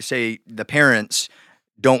 and say the parents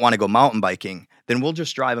don't want to go mountain biking, then we'll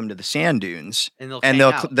just drive them to the sand dunes And and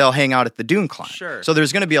they'll hang out at the dune climb. Sure. So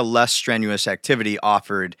there's going to be a less strenuous activity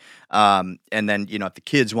offered. And then, if the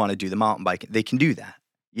kids want to do the mountain biking, they can do that.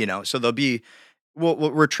 So there'll be well,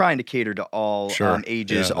 we're trying to cater to all Sure.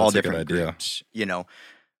 ages, Yeah, all that's a good different idea. groups,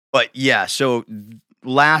 But yeah, so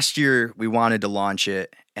last year we wanted to launch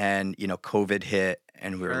it, and COVID hit,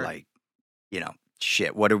 and we were Sure. like,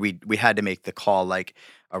 shit, what are we had to make the call, like,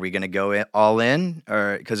 are we going to go all in,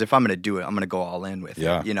 or because if I'm going to do it, I'm going to go all in with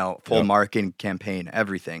Yeah. it, full Yep. marketing campaign,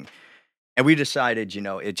 everything. And we decided,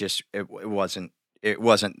 it wasn't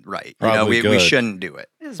right. Probably We good. shouldn't do it.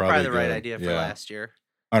 This is Probably probably the right good, idea for yeah. last year.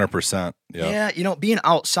 100%. Yeah. Yeah, being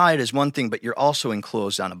outside is one thing, but you're also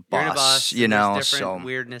enclosed on a You're in a bus, bus, and there's so different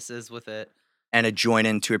weirdnesses with it. and a join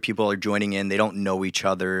in tour, people are joining in, they don't know each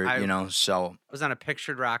other, so I was on a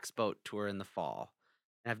Pictured Rocks boat tour in the fall,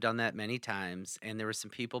 and I've done that many times. And there were some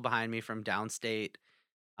people behind me from downstate,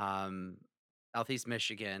 Southeast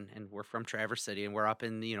Michigan, and we're from Traverse City, and we're up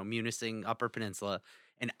in Munising Upper Peninsula,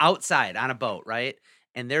 and outside on a boat, right?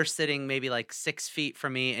 And they're sitting maybe like 6 feet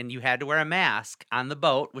from me, and you had to wear a mask on the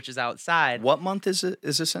boat, which is outside. what month is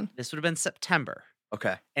this in? This would have been September.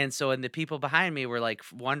 Okay. And so, and the people behind me were like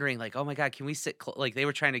wondering, like, "Oh my God, can we sit?" Like they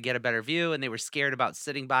were trying to get a better view, and they were scared about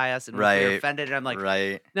sitting by us, and we were Right. offended. And I'm like,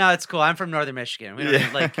 Right. "No, it's cool. I'm from Northern Michigan. We don't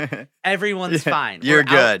need, like everyone's fine. You're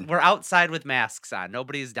good. We're outside with masks on.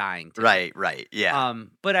 Nobody's dying. Today. Right. Yeah.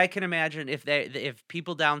 But I can imagine if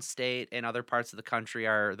people downstate and other parts of the country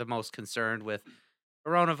are the most concerned with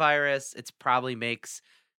coronavirus, it probably makes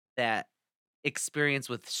that experience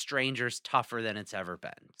with strangers tougher than it's ever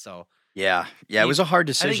been. So. Yeah. It was a hard I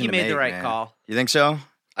decision think you to made make, the right man. call. You think so?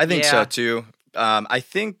 I think so Yeah. too. I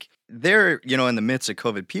think they're, in the midst of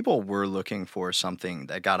COVID, people were looking for something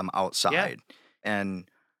that got them outside. And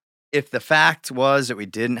if the fact was that we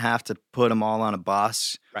didn't have to put them all on a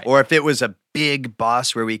bus, Right. or if it was a big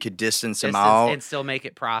bus where we could distance them out, and still make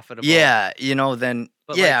it profitable. yeah, then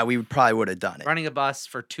But, we probably would have done it. Running a bus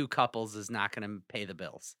for 2 couples is not going to pay the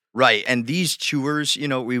bills. Right. And these tours,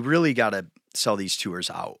 we really got to sell these tours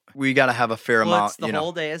out. We got to have a fair Well, amount, it's the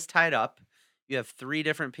whole day is tied up. You have 3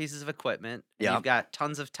 different pieces of equipment. And Yeah. You've got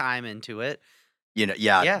tons of time into it.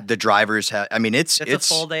 Yeah. The drivers have, it's a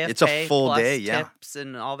full day of it's pay, a full plus day. Yeah. tips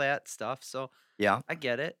and all that stuff. So Yeah. I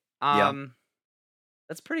get it. Yeah.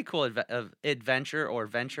 That's pretty cool.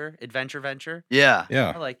 Adventure. Yeah.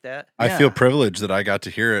 I like that. I Yeah. feel privileged that I got to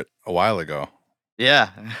hear it a while ago. Yeah.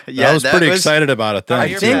 I was pretty excited about it How then. are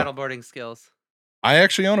your think- paddleboarding skills? I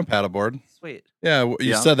actually own a paddleboard. Sweet. Yeah. You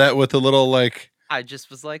Yeah. said that with a little like, I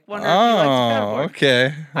just was like, wondering if you liked to paddleboard.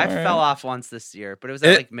 okay. I All right. fell off once this year, but it was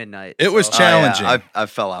at like midnight. it was so- challenging. I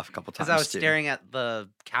fell off a couple times Because I was too. staring at the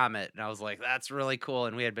comet, and I was like, "That's really cool."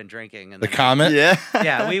 And we had been drinking. And The then comet? Yeah.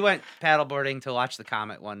 yeah, we went paddleboarding to watch the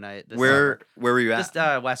comet one night. This Where summer. were you at?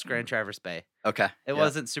 Just West Grand Traverse Bay. Okay. It Yeah.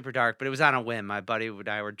 wasn't super dark, but it was on a whim. My buddy and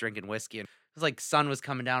I were drinking whiskey, and it was like sun was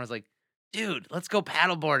coming down. I was like, "Dude, let's go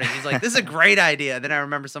paddleboarding." He's like, "This is a great idea." Then I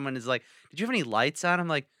remember someone is like, "Did you have any lights on?" I'm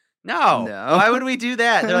like, "No. No. Why would we do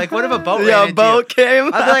that?" They're like, "What if a boat Yeah, ran a into boat you?"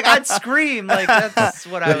 came. I'd be like, "I'd scream." Like that's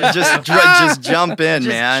what I would just do. just jump in, Just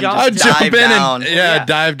man. jump I'd Just jump dive in down. and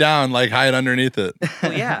dive down, like hide underneath it.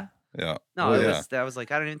 Well, yeah. Yeah. No, Well, it yeah. was. I was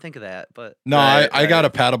like, I didn't even think of that, but No, Right, I got a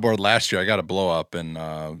right. paddleboard last year. I got a blow up, and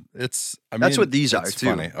it's. I mean, That's what these are it's too.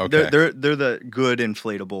 Funny. Okay. They're the good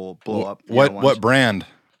inflatable blow up. What brand?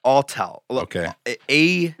 Altel. Okay.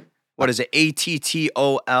 What is it?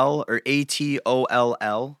 ATTOL or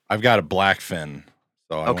ATOLL? I've got a black fin,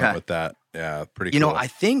 so I Okay. went with that. Yeah, pretty. You cool. know, I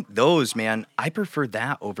think those, man, I prefer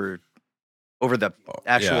that over the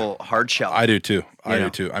actual hard shell. I do too. I know.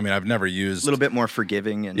 do too. I mean, I've never a used. little bit more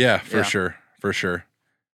forgiving and Yeah, for sure.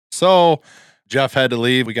 So Jeff had to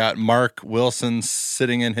leave. We got Mark Wilson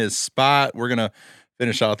sitting in his spot. We're gonna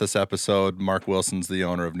finish out this episode. Mark Wilson's the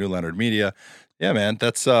owner of New Leonard Media. Yeah, man,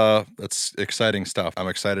 that's exciting stuff. I'm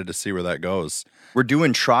excited to see where that goes. We're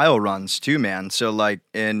doing trial runs too, man. So like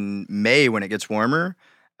in May when it gets warmer,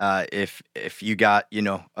 if you got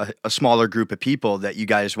a smaller group of people that you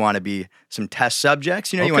guys want to be some test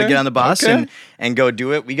subjects, you want to Okay, get on the bus okay. and go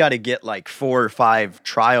do it. We got to get like 4 or 5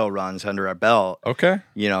 trial runs under our belt. Okay.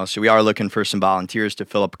 So we are looking for some volunteers to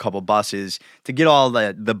fill up a couple buses to get all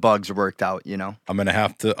the bugs worked out. I'm gonna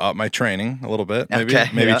have to up my training a little bit. Maybe Okay,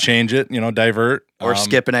 yeah. change it. Divert Or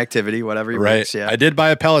skip an activity, whatever. Right. Works, yeah. I did buy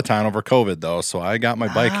a Peloton over COVID though, so I got my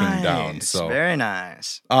biking down. Nice, So very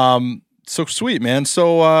nice. So sweet, man.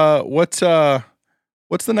 So what's the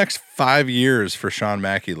next 5 years for Sean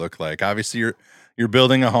Mackey look like? Obviously you're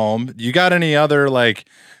building a home. You got any other like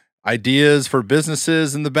ideas for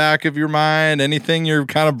businesses in the back of your mind? Anything you're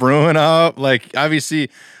kind of brewing up? Like obviously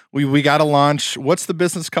we got to launch. What's the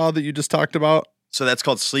business called that you just talked about? So that's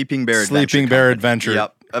called Sleeping Bear Sleeping Adventure Bear Company. Adventure.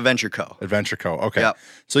 Yep, Adventure Co. Adventure Co. Okay. Yep.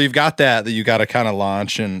 So you've got that you got to kind of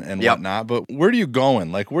launch and Yep. whatnot. But where do you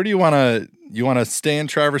going? Like, where do you want to you want to stay in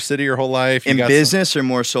Traverse City your whole life? You In got business or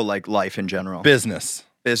more so like life in general? business.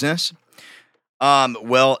 Business.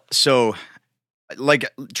 Well, so like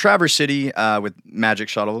Traverse City with Magic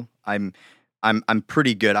Shuttle, I'm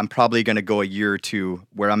pretty good. I'm probably going to go a year or two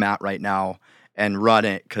where I'm at right now and run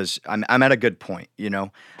it because I'm at a good point, you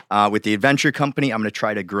know. With the adventure company, I'm going to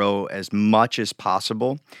try to grow as much as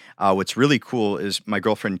possible. What's really cool is my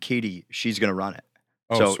girlfriend Katie, she's going to run it.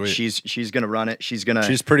 Oh, So sweet. she's going to run it. She's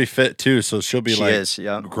pretty fit too, so she'll be she like is,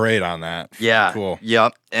 yeah. great on that. Yeah. Cool.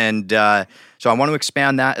 Yep. And so I want to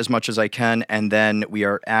expand that as much as I can. And then we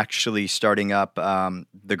are actually starting up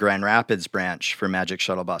the Grand Rapids branch for Magic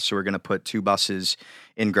Shuttle Bus. So we're going to put 2 buses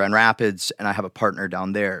in Grand Rapids, and I have a partner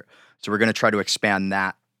down there. So we're going to try to expand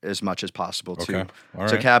that as much as possible too. Okay. All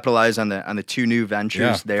So right. capitalize on the 2 new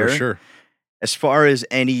ventures there. For sure. As far as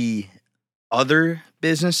any other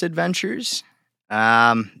business adventures,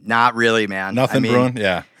 not really, man. Nothing I mean, brewing.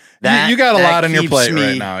 Yeah. that- you got a that lot on your keeps plate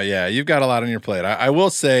right me- now. Yeah, you've got a lot on your plate. I will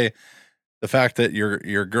say the fact that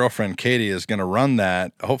your girlfriend Katie is going to run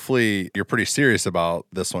that. Hopefully, you're pretty serious about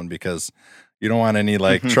this one because you don't want any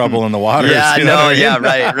like trouble in the waters. Yeah, you know no, what I mean?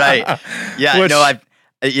 yeah, right. Yeah, Which- no,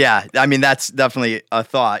 I mean that's definitely a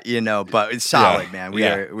thought, you know, but it's solid, man. We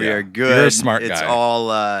are good. You're a smart It's guy.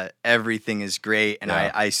 all everything is great, and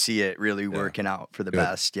Yeah. I see it really working out for the Good.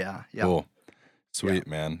 best. Yeah, yeah. Cool. Sweet,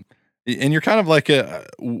 man. And you're kind of like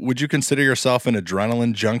would you consider yourself an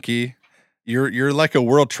adrenaline junkie? You're like a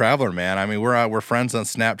world traveler, man. I mean, we're friends on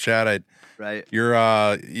Snapchat. Right. You're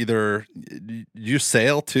either you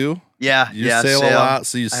sail too? Yeah, You yeah. sail a lot,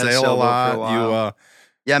 so you I had a sail a sailboat for a lot. while.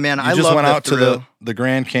 Yeah, man. You I just love went the out to thrill. the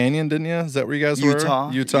Grand Canyon, didn't you? Is that where you guys were?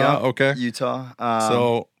 Utah. Utah. Yep. Okay. Utah.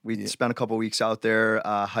 So we spent a couple weeks out there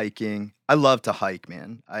hiking. I love to hike,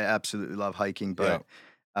 man. I absolutely love hiking, but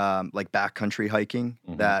like backcountry hiking.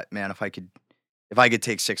 Mhm. That, man, if I could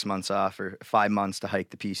take 6 months off or 5 months to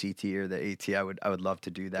hike the PCT or the AT, I would love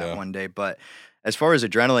to do that one day. But as far as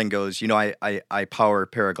adrenaline goes, you know, I power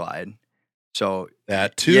paraglide. So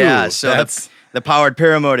that too. Yeah, so that's the powered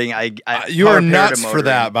paramotoring, you power are nuts for paramotoring.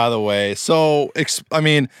 that, by the way. So I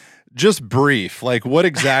mean, just brief. Like, what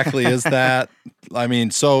exactly is that? I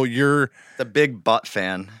mean, so you're The big butt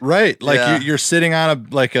fan. right. Like Yeah. you're sitting on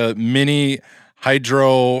a mini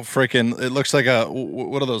hydro freaking. It looks like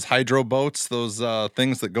what are those hydro boats? Those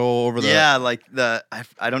things that go over the Yeah, like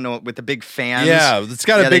I don't know, with the big fans. Yeah, it's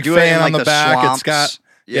got Yeah, a they big do it in, fan on like, the the back. swamps. It's got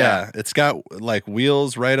it's got like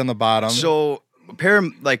wheels right on the bottom. So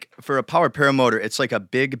like for a powered paramotor, it's like a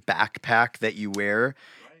big backpack that you wear,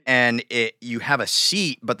 and you have a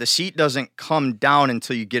seat, but the seat doesn't come down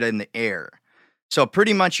until you get in the air. So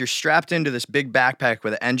pretty much you're strapped into this big backpack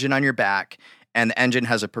with an engine on your back, and the engine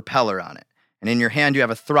has a propeller on it. And in your hand you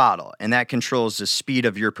have a throttle, and that controls the speed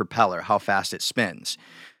of your propeller, how fast it spins.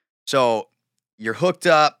 So you're hooked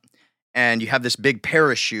up, and you have this big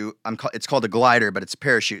parachute. It's called a glider, but it's a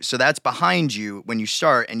parachute. So that's behind you when you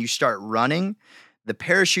start, and you start running. The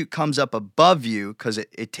parachute comes up above you because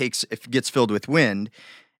it gets filled with wind.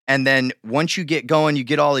 And then once you get going, you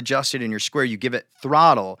get all adjusted in your square, you give it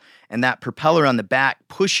throttle, and that propeller on the back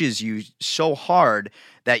pushes you so hard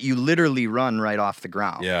that you literally run right off the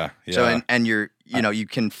ground. Yeah. So and you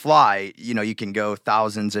can fly, you can go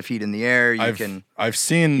thousands of feet in the air. I've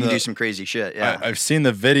seen you can do some crazy shit. Yeah. I've seen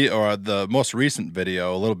the video, or the most recent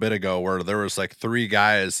video a little bit ago, where there was like 3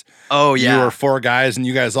 guys. Oh yeah. You were 4 guys, and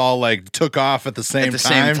you guys all like took off at the same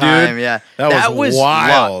time, dude. yeah. That was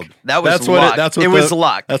wild. Luck. That was that's luck. What that's what it was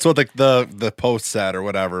luck. That's what the post said or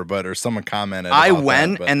whatever, or someone commented. I about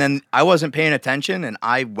went, that, and then I wasn't paying attention, and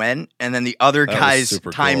I went, and then the other That was guys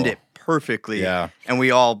super timed cool. it perfectly. Yeah. And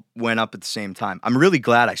we all went up at the same time. I'm really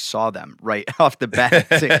glad I saw them right off the bat.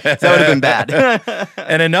 That would have been bad.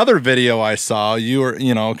 And another video I saw, you were,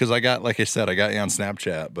 because like I said, I got you on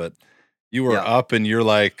Snapchat, but you were up and you're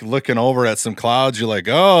like looking over at some clouds. You're like,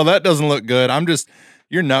 oh, that doesn't look good.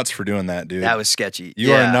 You're nuts for doing that, dude. That was sketchy.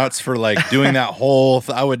 You are nuts for like doing that whole.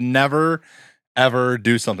 I would never, ever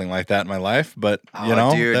do something like that in my life. But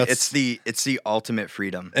dude, that's, it's the ultimate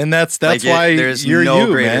freedom. and that's Like, why there's you're no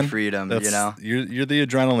you, greater man. freedom. You're the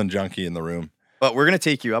adrenaline junkie in the room. But we're gonna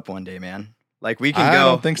take you up one day, man. Like we can I go.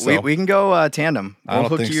 don't think so. We can go tandem. I don't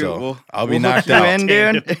hook think you, so. I'll be we'll knocked hook you out. in,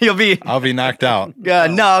 dude. You'll be. I'll be knocked out.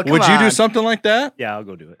 No, come Would you on. do something like that? Yeah, I'll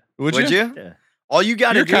go do it. Would Would you? Yeah. All you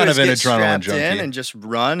got to You're do kind is of an get adrenaline strapped junkie. in and just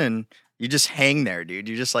run, and you just hang there, dude.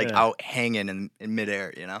 You're just like Yeah. out hanging in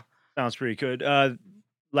midair, Sounds pretty good.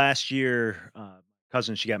 Last year,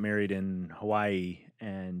 cousin, she got married in Hawaii,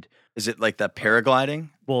 and Is it like the paragliding?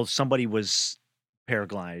 well, somebody was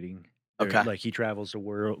paragliding. Okay. Like he travels the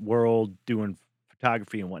world doing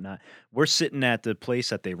photography and whatnot. We're sitting at the place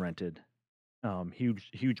that they rented,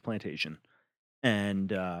 huge plantation,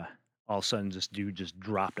 and all of a sudden this dude just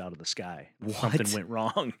dropped out of the sky. Something What? went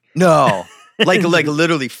wrong. No. Like And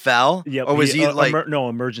literally fell? Yep. Or was he like, no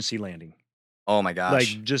emergency landing? oh my gosh.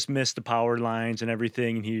 Like just missed the power lines and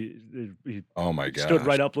everything. And he Oh my stood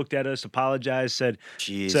right gosh. up, looked at us, apologized, said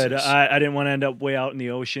Jesus. I didn't want to end up way out in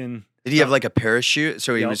the ocean. Did he have like a parachute?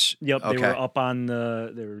 So he Yep, was yep. okay.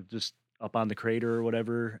 They were just up on the crater or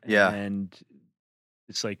whatever. Yeah. And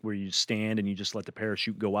it's like where you stand and you just let the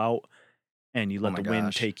parachute go out and you let my the wind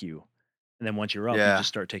gosh. take you. And then once you're up, Yeah. you just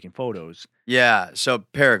start taking photos. Yeah. So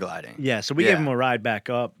paragliding. Yeah. So we gave Yeah. him a ride back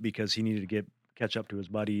up because he needed to catch up to his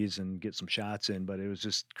buddies and get some shots in, but it was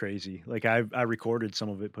just crazy. Like I recorded some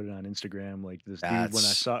of it, put it on Instagram. Like this dude, when I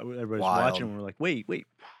That's saw it, everybody was wild. watching, and we're like, wait,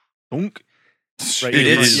 boonk. Right Dude,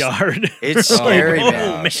 in the it's- yard. It's Oh my scary, gosh.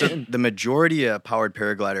 man. So man. the majority of powered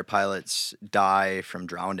paraglider pilots die from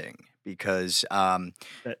drowning because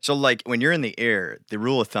so like when you're in the air, the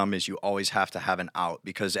rule of thumb is you always have to have an out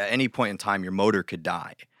because at any point in time your motor could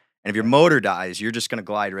die. And if your motor dies, you're just going to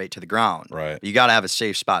glide right to the ground. Right. You got to have a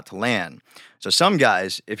safe spot to land. So some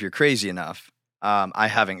guys, if you're crazy enough, I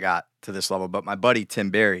haven't got to this level, but my buddy Tim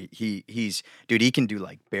Barry, he can do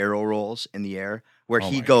like barrel rolls in the air where Oh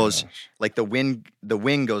he my goes gosh. like the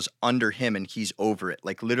wing goes under him and he's over it,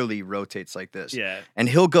 like literally rotates like this. Yeah. And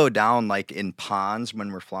he'll go down like in ponds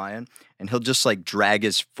when we're flying, and he'll just like drag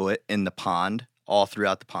his foot in the pond all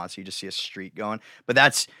throughout the pond, so you just see a streak going. But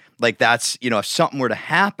that's if something were to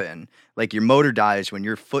happen, like your motor dies when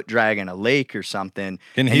you're foot dragging a lake or something,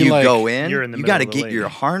 Can and he, you like- go in, You're in the you got to middle of the get your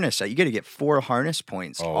lake. harness out. You got to get 4 harness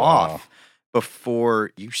points Oh, off wow.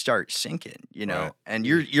 before you start sinking, Right. and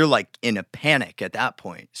you're like in a panic at that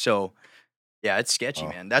point. So yeah, it's sketchy, Oh.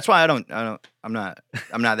 man. That's why I'm not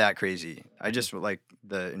that crazy. I just like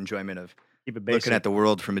the enjoyment of Keep it basic. looking at the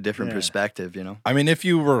world from a different Yeah. perspective, I mean, if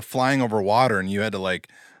you were flying over water and you had to like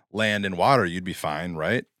land in water, you'd be fine,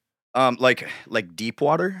 right? Like deep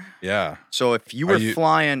water. Yeah. So if you Are were you-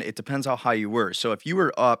 flying, it depends how high you were. So if you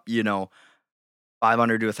were up,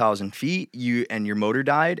 500 to 1,000 feet, and your motor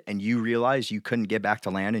died, and you realize you couldn't get back to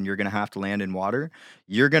land, and you're gonna have to land in water,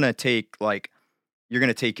 you're gonna take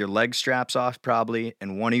your leg straps off probably,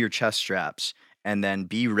 and one of your chest straps, and then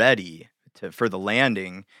be ready for the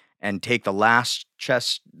landing, and take the last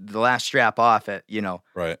strap off at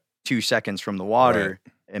Right. 2 seconds from the water.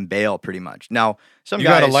 And bail pretty much. Now, some You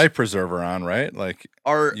guys got a life preserver on, right? Like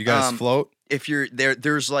are you guys float. if you're there.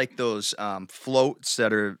 There's like those floats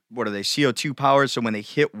that are CO2 powered. So when they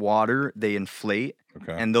hit water, they inflate,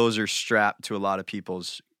 Okay. and those are strapped to a lot of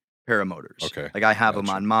people's paramotors. Okay, like I have them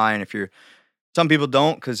gotcha. on mine. Some people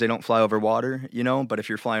don't because they don't fly over water, But if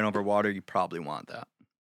you're flying over water, you probably want that.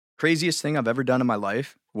 Craziest thing I've ever done in my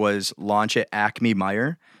life was launch at Acme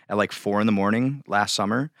Meyer at like 4 a.m. last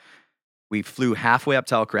summer. We flew halfway up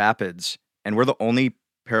to Elk Rapids, and we're the only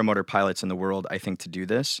paramotor pilots in the world, I think, to do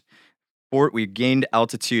this. We gained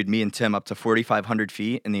altitude, me and Tim, up to 4,500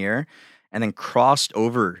 feet in the air, and then crossed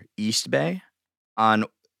over East Bay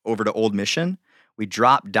over to Old Mission. We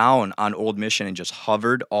dropped down on Old Mission and just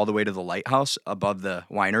hovered all the way to the lighthouse above the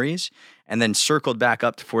wineries, and then circled back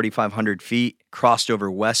up to 4,500 feet, crossed over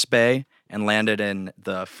West Bay, and landed in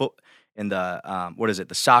the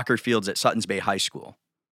soccer fields at Suttons Bay High School.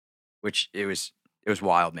 Which it was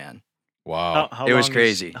wild, man. Wow. How It was long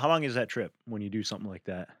crazy. How long is that trip when you do something like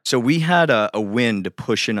that? So we had a wind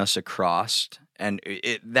pushing us across, and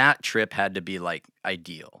that trip had to be like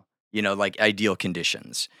ideal, like ideal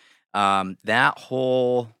conditions.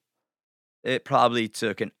 It probably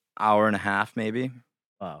took an hour and a half, maybe.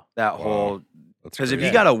 Wow. That Wow. whole That's because if crazy.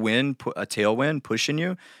 you got a tailwind pushing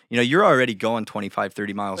you, you're already going 25,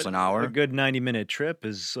 30 miles an A hour. good 90-minute trip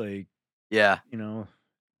is like, Yeah.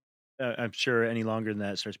 I'm sure any longer than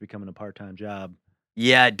that it starts becoming a part-time job.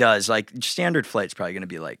 Yeah, it does. Like standard flight's probably going to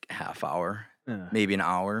be like half hour, Yeah. maybe an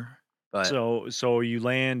hour. But So you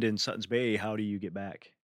land in Suttons Bay. How do you get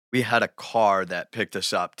back? we had a car that picked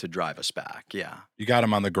us up to drive us back. Yeah. You got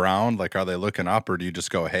them on the ground. Like, are they looking up, or do you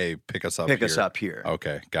just go, "Hey, pick us up"? Pick us here"? up here.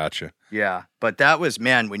 Okay, gotcha. Yeah. But that was,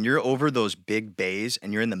 man, when you're over those big bays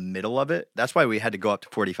and you're in the middle of it, that's why we had to go up to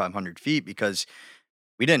 4,500 feet, because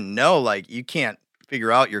we didn't know, like, you can't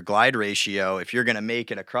figure out your glide ratio if you're going to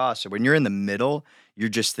make it across. So when you're in the middle, you're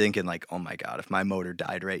just thinking like, oh my God, if my motor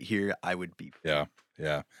died right here, I would be. Yeah.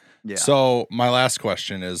 Yeah. So my last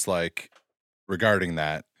question is like regarding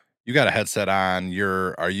that. You got a headset on.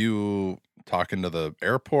 Are you talking to the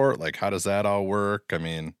airport? Like, how does that all work? I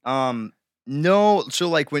mean, No. So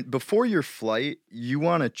like before your flight, you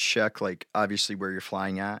want to check like obviously where you're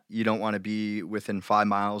flying at. You don't want to be within 5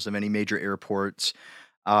 miles of any major airports.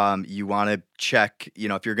 You want to check,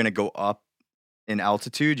 if you're going to go up in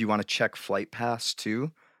altitude, you want to check flight paths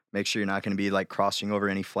too. Make sure you're not going to be like crossing over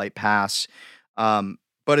any flight paths.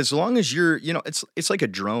 But as long as you're, it's like a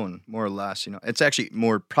drone more or less. It's actually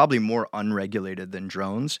probably more unregulated than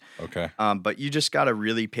drones. Okay. But you just got to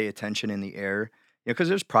really pay attention in the air, because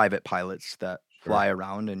there's private pilots that fly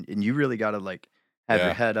around, and you really got to like have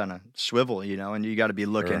your head on a swivel, and you got to be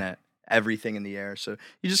looking at everything in the air. So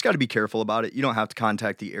you just got to be careful about it. You don't have to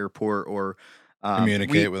contact the airport or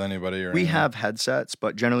communicate with anybody. We have headsets,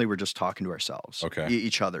 but generally we're just talking to ourselves,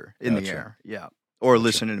 each other in the air, or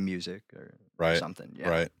listening to music or something. Yeah.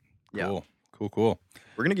 Right. Yeah. Cool.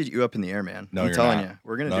 We're gonna get you up in the air, man. No, I'm telling you,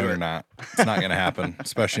 we're gonna do it. No, you're not. It's not gonna happen.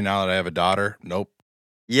 Especially now that I have a daughter. Nope.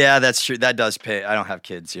 Yeah, that's true. That does pay. I don't have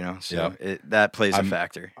kids, so that plays a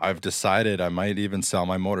factor. I've decided I might even sell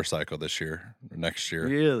my motorcycle this year or next year.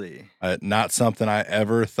 Really? Not something I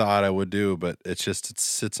ever thought I would do, but it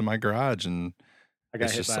sits in my garage, and I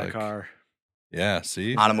got hit by a car. Yeah,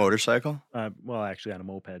 see? On a motorcycle? Well, actually on a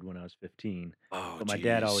moped when I was 15. Oh, but my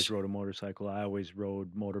dad always rode a motorcycle. I always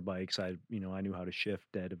rode motorbikes. I knew how to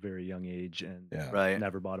shift at a very young age, and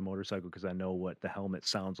never bought a motorcycle because I know what the helmet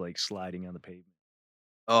sounds like sliding on the pavement.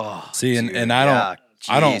 Oh, see, dude, and I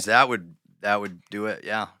don't. That would do it.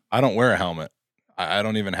 Yeah. I don't wear a helmet. I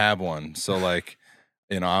don't even have one. So like,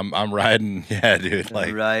 I'm riding. Yeah, dude.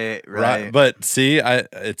 Like, right. But see, I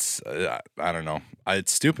don't know.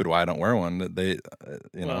 It's stupid why I don't wear one. They,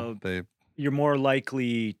 you're more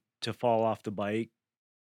likely to fall off the bike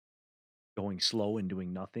going slow and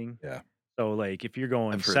doing nothing. Yeah. So like, if you're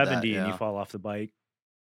going 70 and you fall off the bike,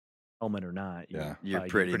 helmet or not, you're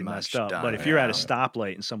pretty much messed up. done. But if you're at a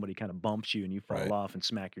stoplight and somebody kind of bumps you and you fall Right. off and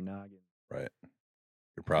smack your noggin, right.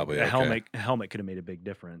 You're probably a okay. helmet could have made a big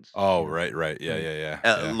difference. Oh, right. Yeah.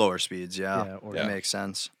 At lower speeds, or that makes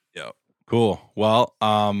sense. Yeah. Cool. Well,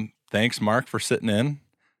 thanks, Mark, for sitting in.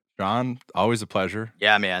 John, always a pleasure.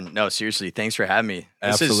 Yeah, man. No, seriously, thanks for having me.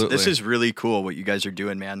 Absolutely. This is really cool what you guys are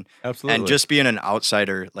doing, man. Absolutely. And just being an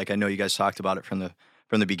outsider, like I know you guys talked about it from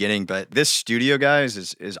the beginning, but this studio, guys,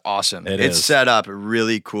 is awesome. It's set up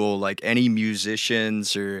really cool. Like any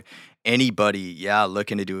musicians or anybody,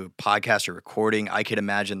 looking to do a podcast or recording, I could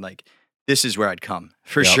imagine like this is where I'd come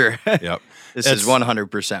for sure. Yep. This is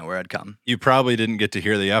 100% where I'd come. You probably didn't get to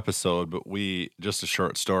hear the episode, but just a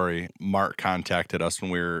short story. Mark contacted us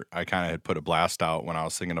when I kind of had put a blast out when I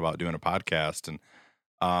was thinking about doing a podcast.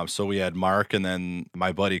 And so we had Mark, and then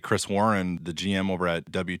my buddy Chris Warren, the GM over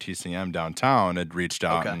at WTCM downtown, had reached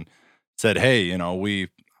out and said, hey, Omelet,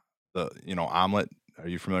 are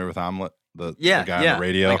you familiar with Omelet? The guy on the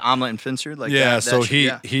radio, like Omelet and Finster, like so he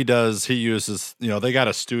uses, they got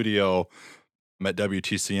a studio at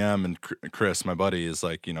WTCM, and Chris, my buddy, is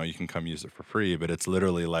like, you can come use it for free, but it's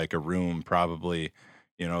literally like a room, probably,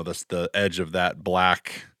 the edge of that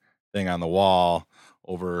black thing on the wall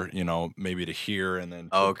over, maybe to here and then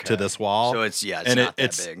to this wall. So it's not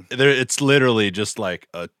that big. It's literally just like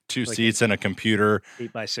two seats and a computer.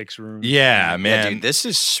 8x6 room. Yeah, man. Yeah, dude, this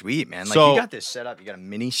is sweet, man. Like So- you got this set up. You got a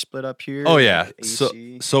mini split up here. Oh yeah. like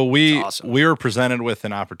AC. So we It's awesome. we were presented with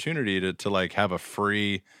an opportunity to like have a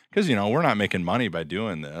free, because we're not making money by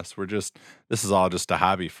doing this. This is all just a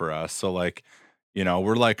hobby for us. So like,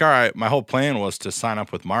 we're like, all right, my whole plan was to sign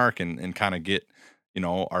up with Mark and kind of get,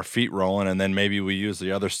 our feet rolling, and then maybe we use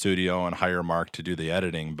the other studio and hire Mark to do the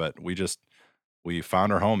editing. But we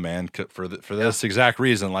found our home, man, for this exact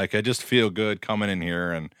reason. Like, I just feel good coming in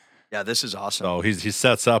here, and Yeah, this is awesome. so he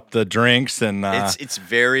sets up the drinks, and It's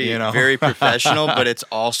very very professional, but it's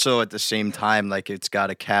also at the same time like it's got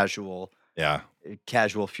a casual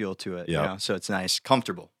feel to it. Yep. So it's nice,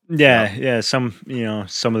 comfortable. Yeah. Some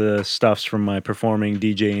of the stuff's from my performing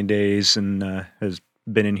DJing days, and has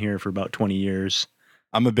been in here for about 20 years.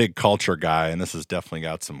 I'm a big culture guy, and this has definitely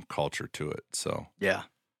got some culture to it. So Yeah.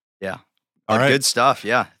 All right. Good stuff.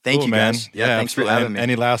 Yeah. Thank Cool, you, man. guys. Yeah, thanks for absolutely. having me.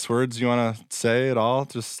 Any last words you want to say at all?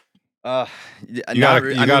 Just I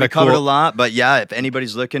got a covered cool- a lot, but yeah, if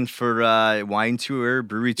anybody's looking for wine tour,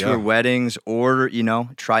 brewery tour, weddings, or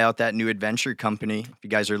try out that new adventure company, if you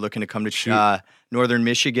guys are looking to come to Northern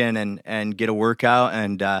Michigan and get a workout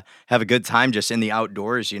and have a good time just in the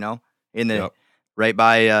outdoors, in the right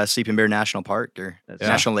by Sleeping Bear National Park or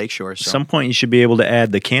National Lakeshore. At So some point, you should be able to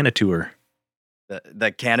add the Canna Tour.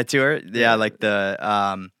 the Canna tour, like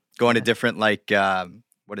the going to different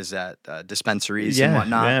what is that dispensaries and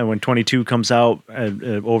whatnot. Yeah, when 22 comes out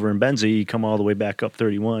over in Benzie, you come all the way back up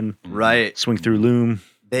 31. Right. Swing through Loom.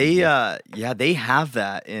 They they have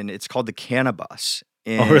that, and it's called the Canna Bus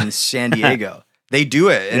in really? San Diego. They do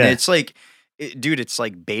it, and it's like dude, it's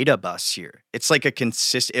like beta bus here. It's like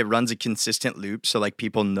it runs a consistent loop, so like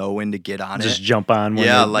people know when to get on just jump on.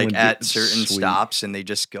 When at certain stops, and they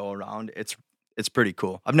just go around. It's pretty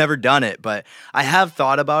cool. I've never done it, but I have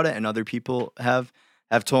thought about it, and other people have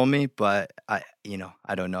told me. But I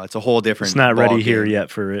don't know. It's a whole different. It's not ready here yet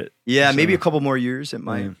for it. Yeah, so. Maybe a couple more years it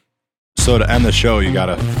might. So to end the show, you got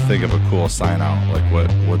to think of a cool sign out. Like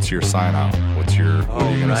what's your sign out? What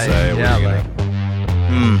are you gonna say? Yeah,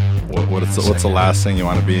 what's the last thing you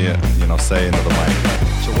want to be, say into the mic?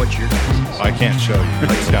 So what's your? I can't show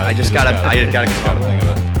you. I just gotta think of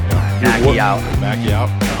it. Yeah. Mackie out. Mackie out.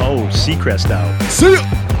 Oh, Seacrest out. See ya.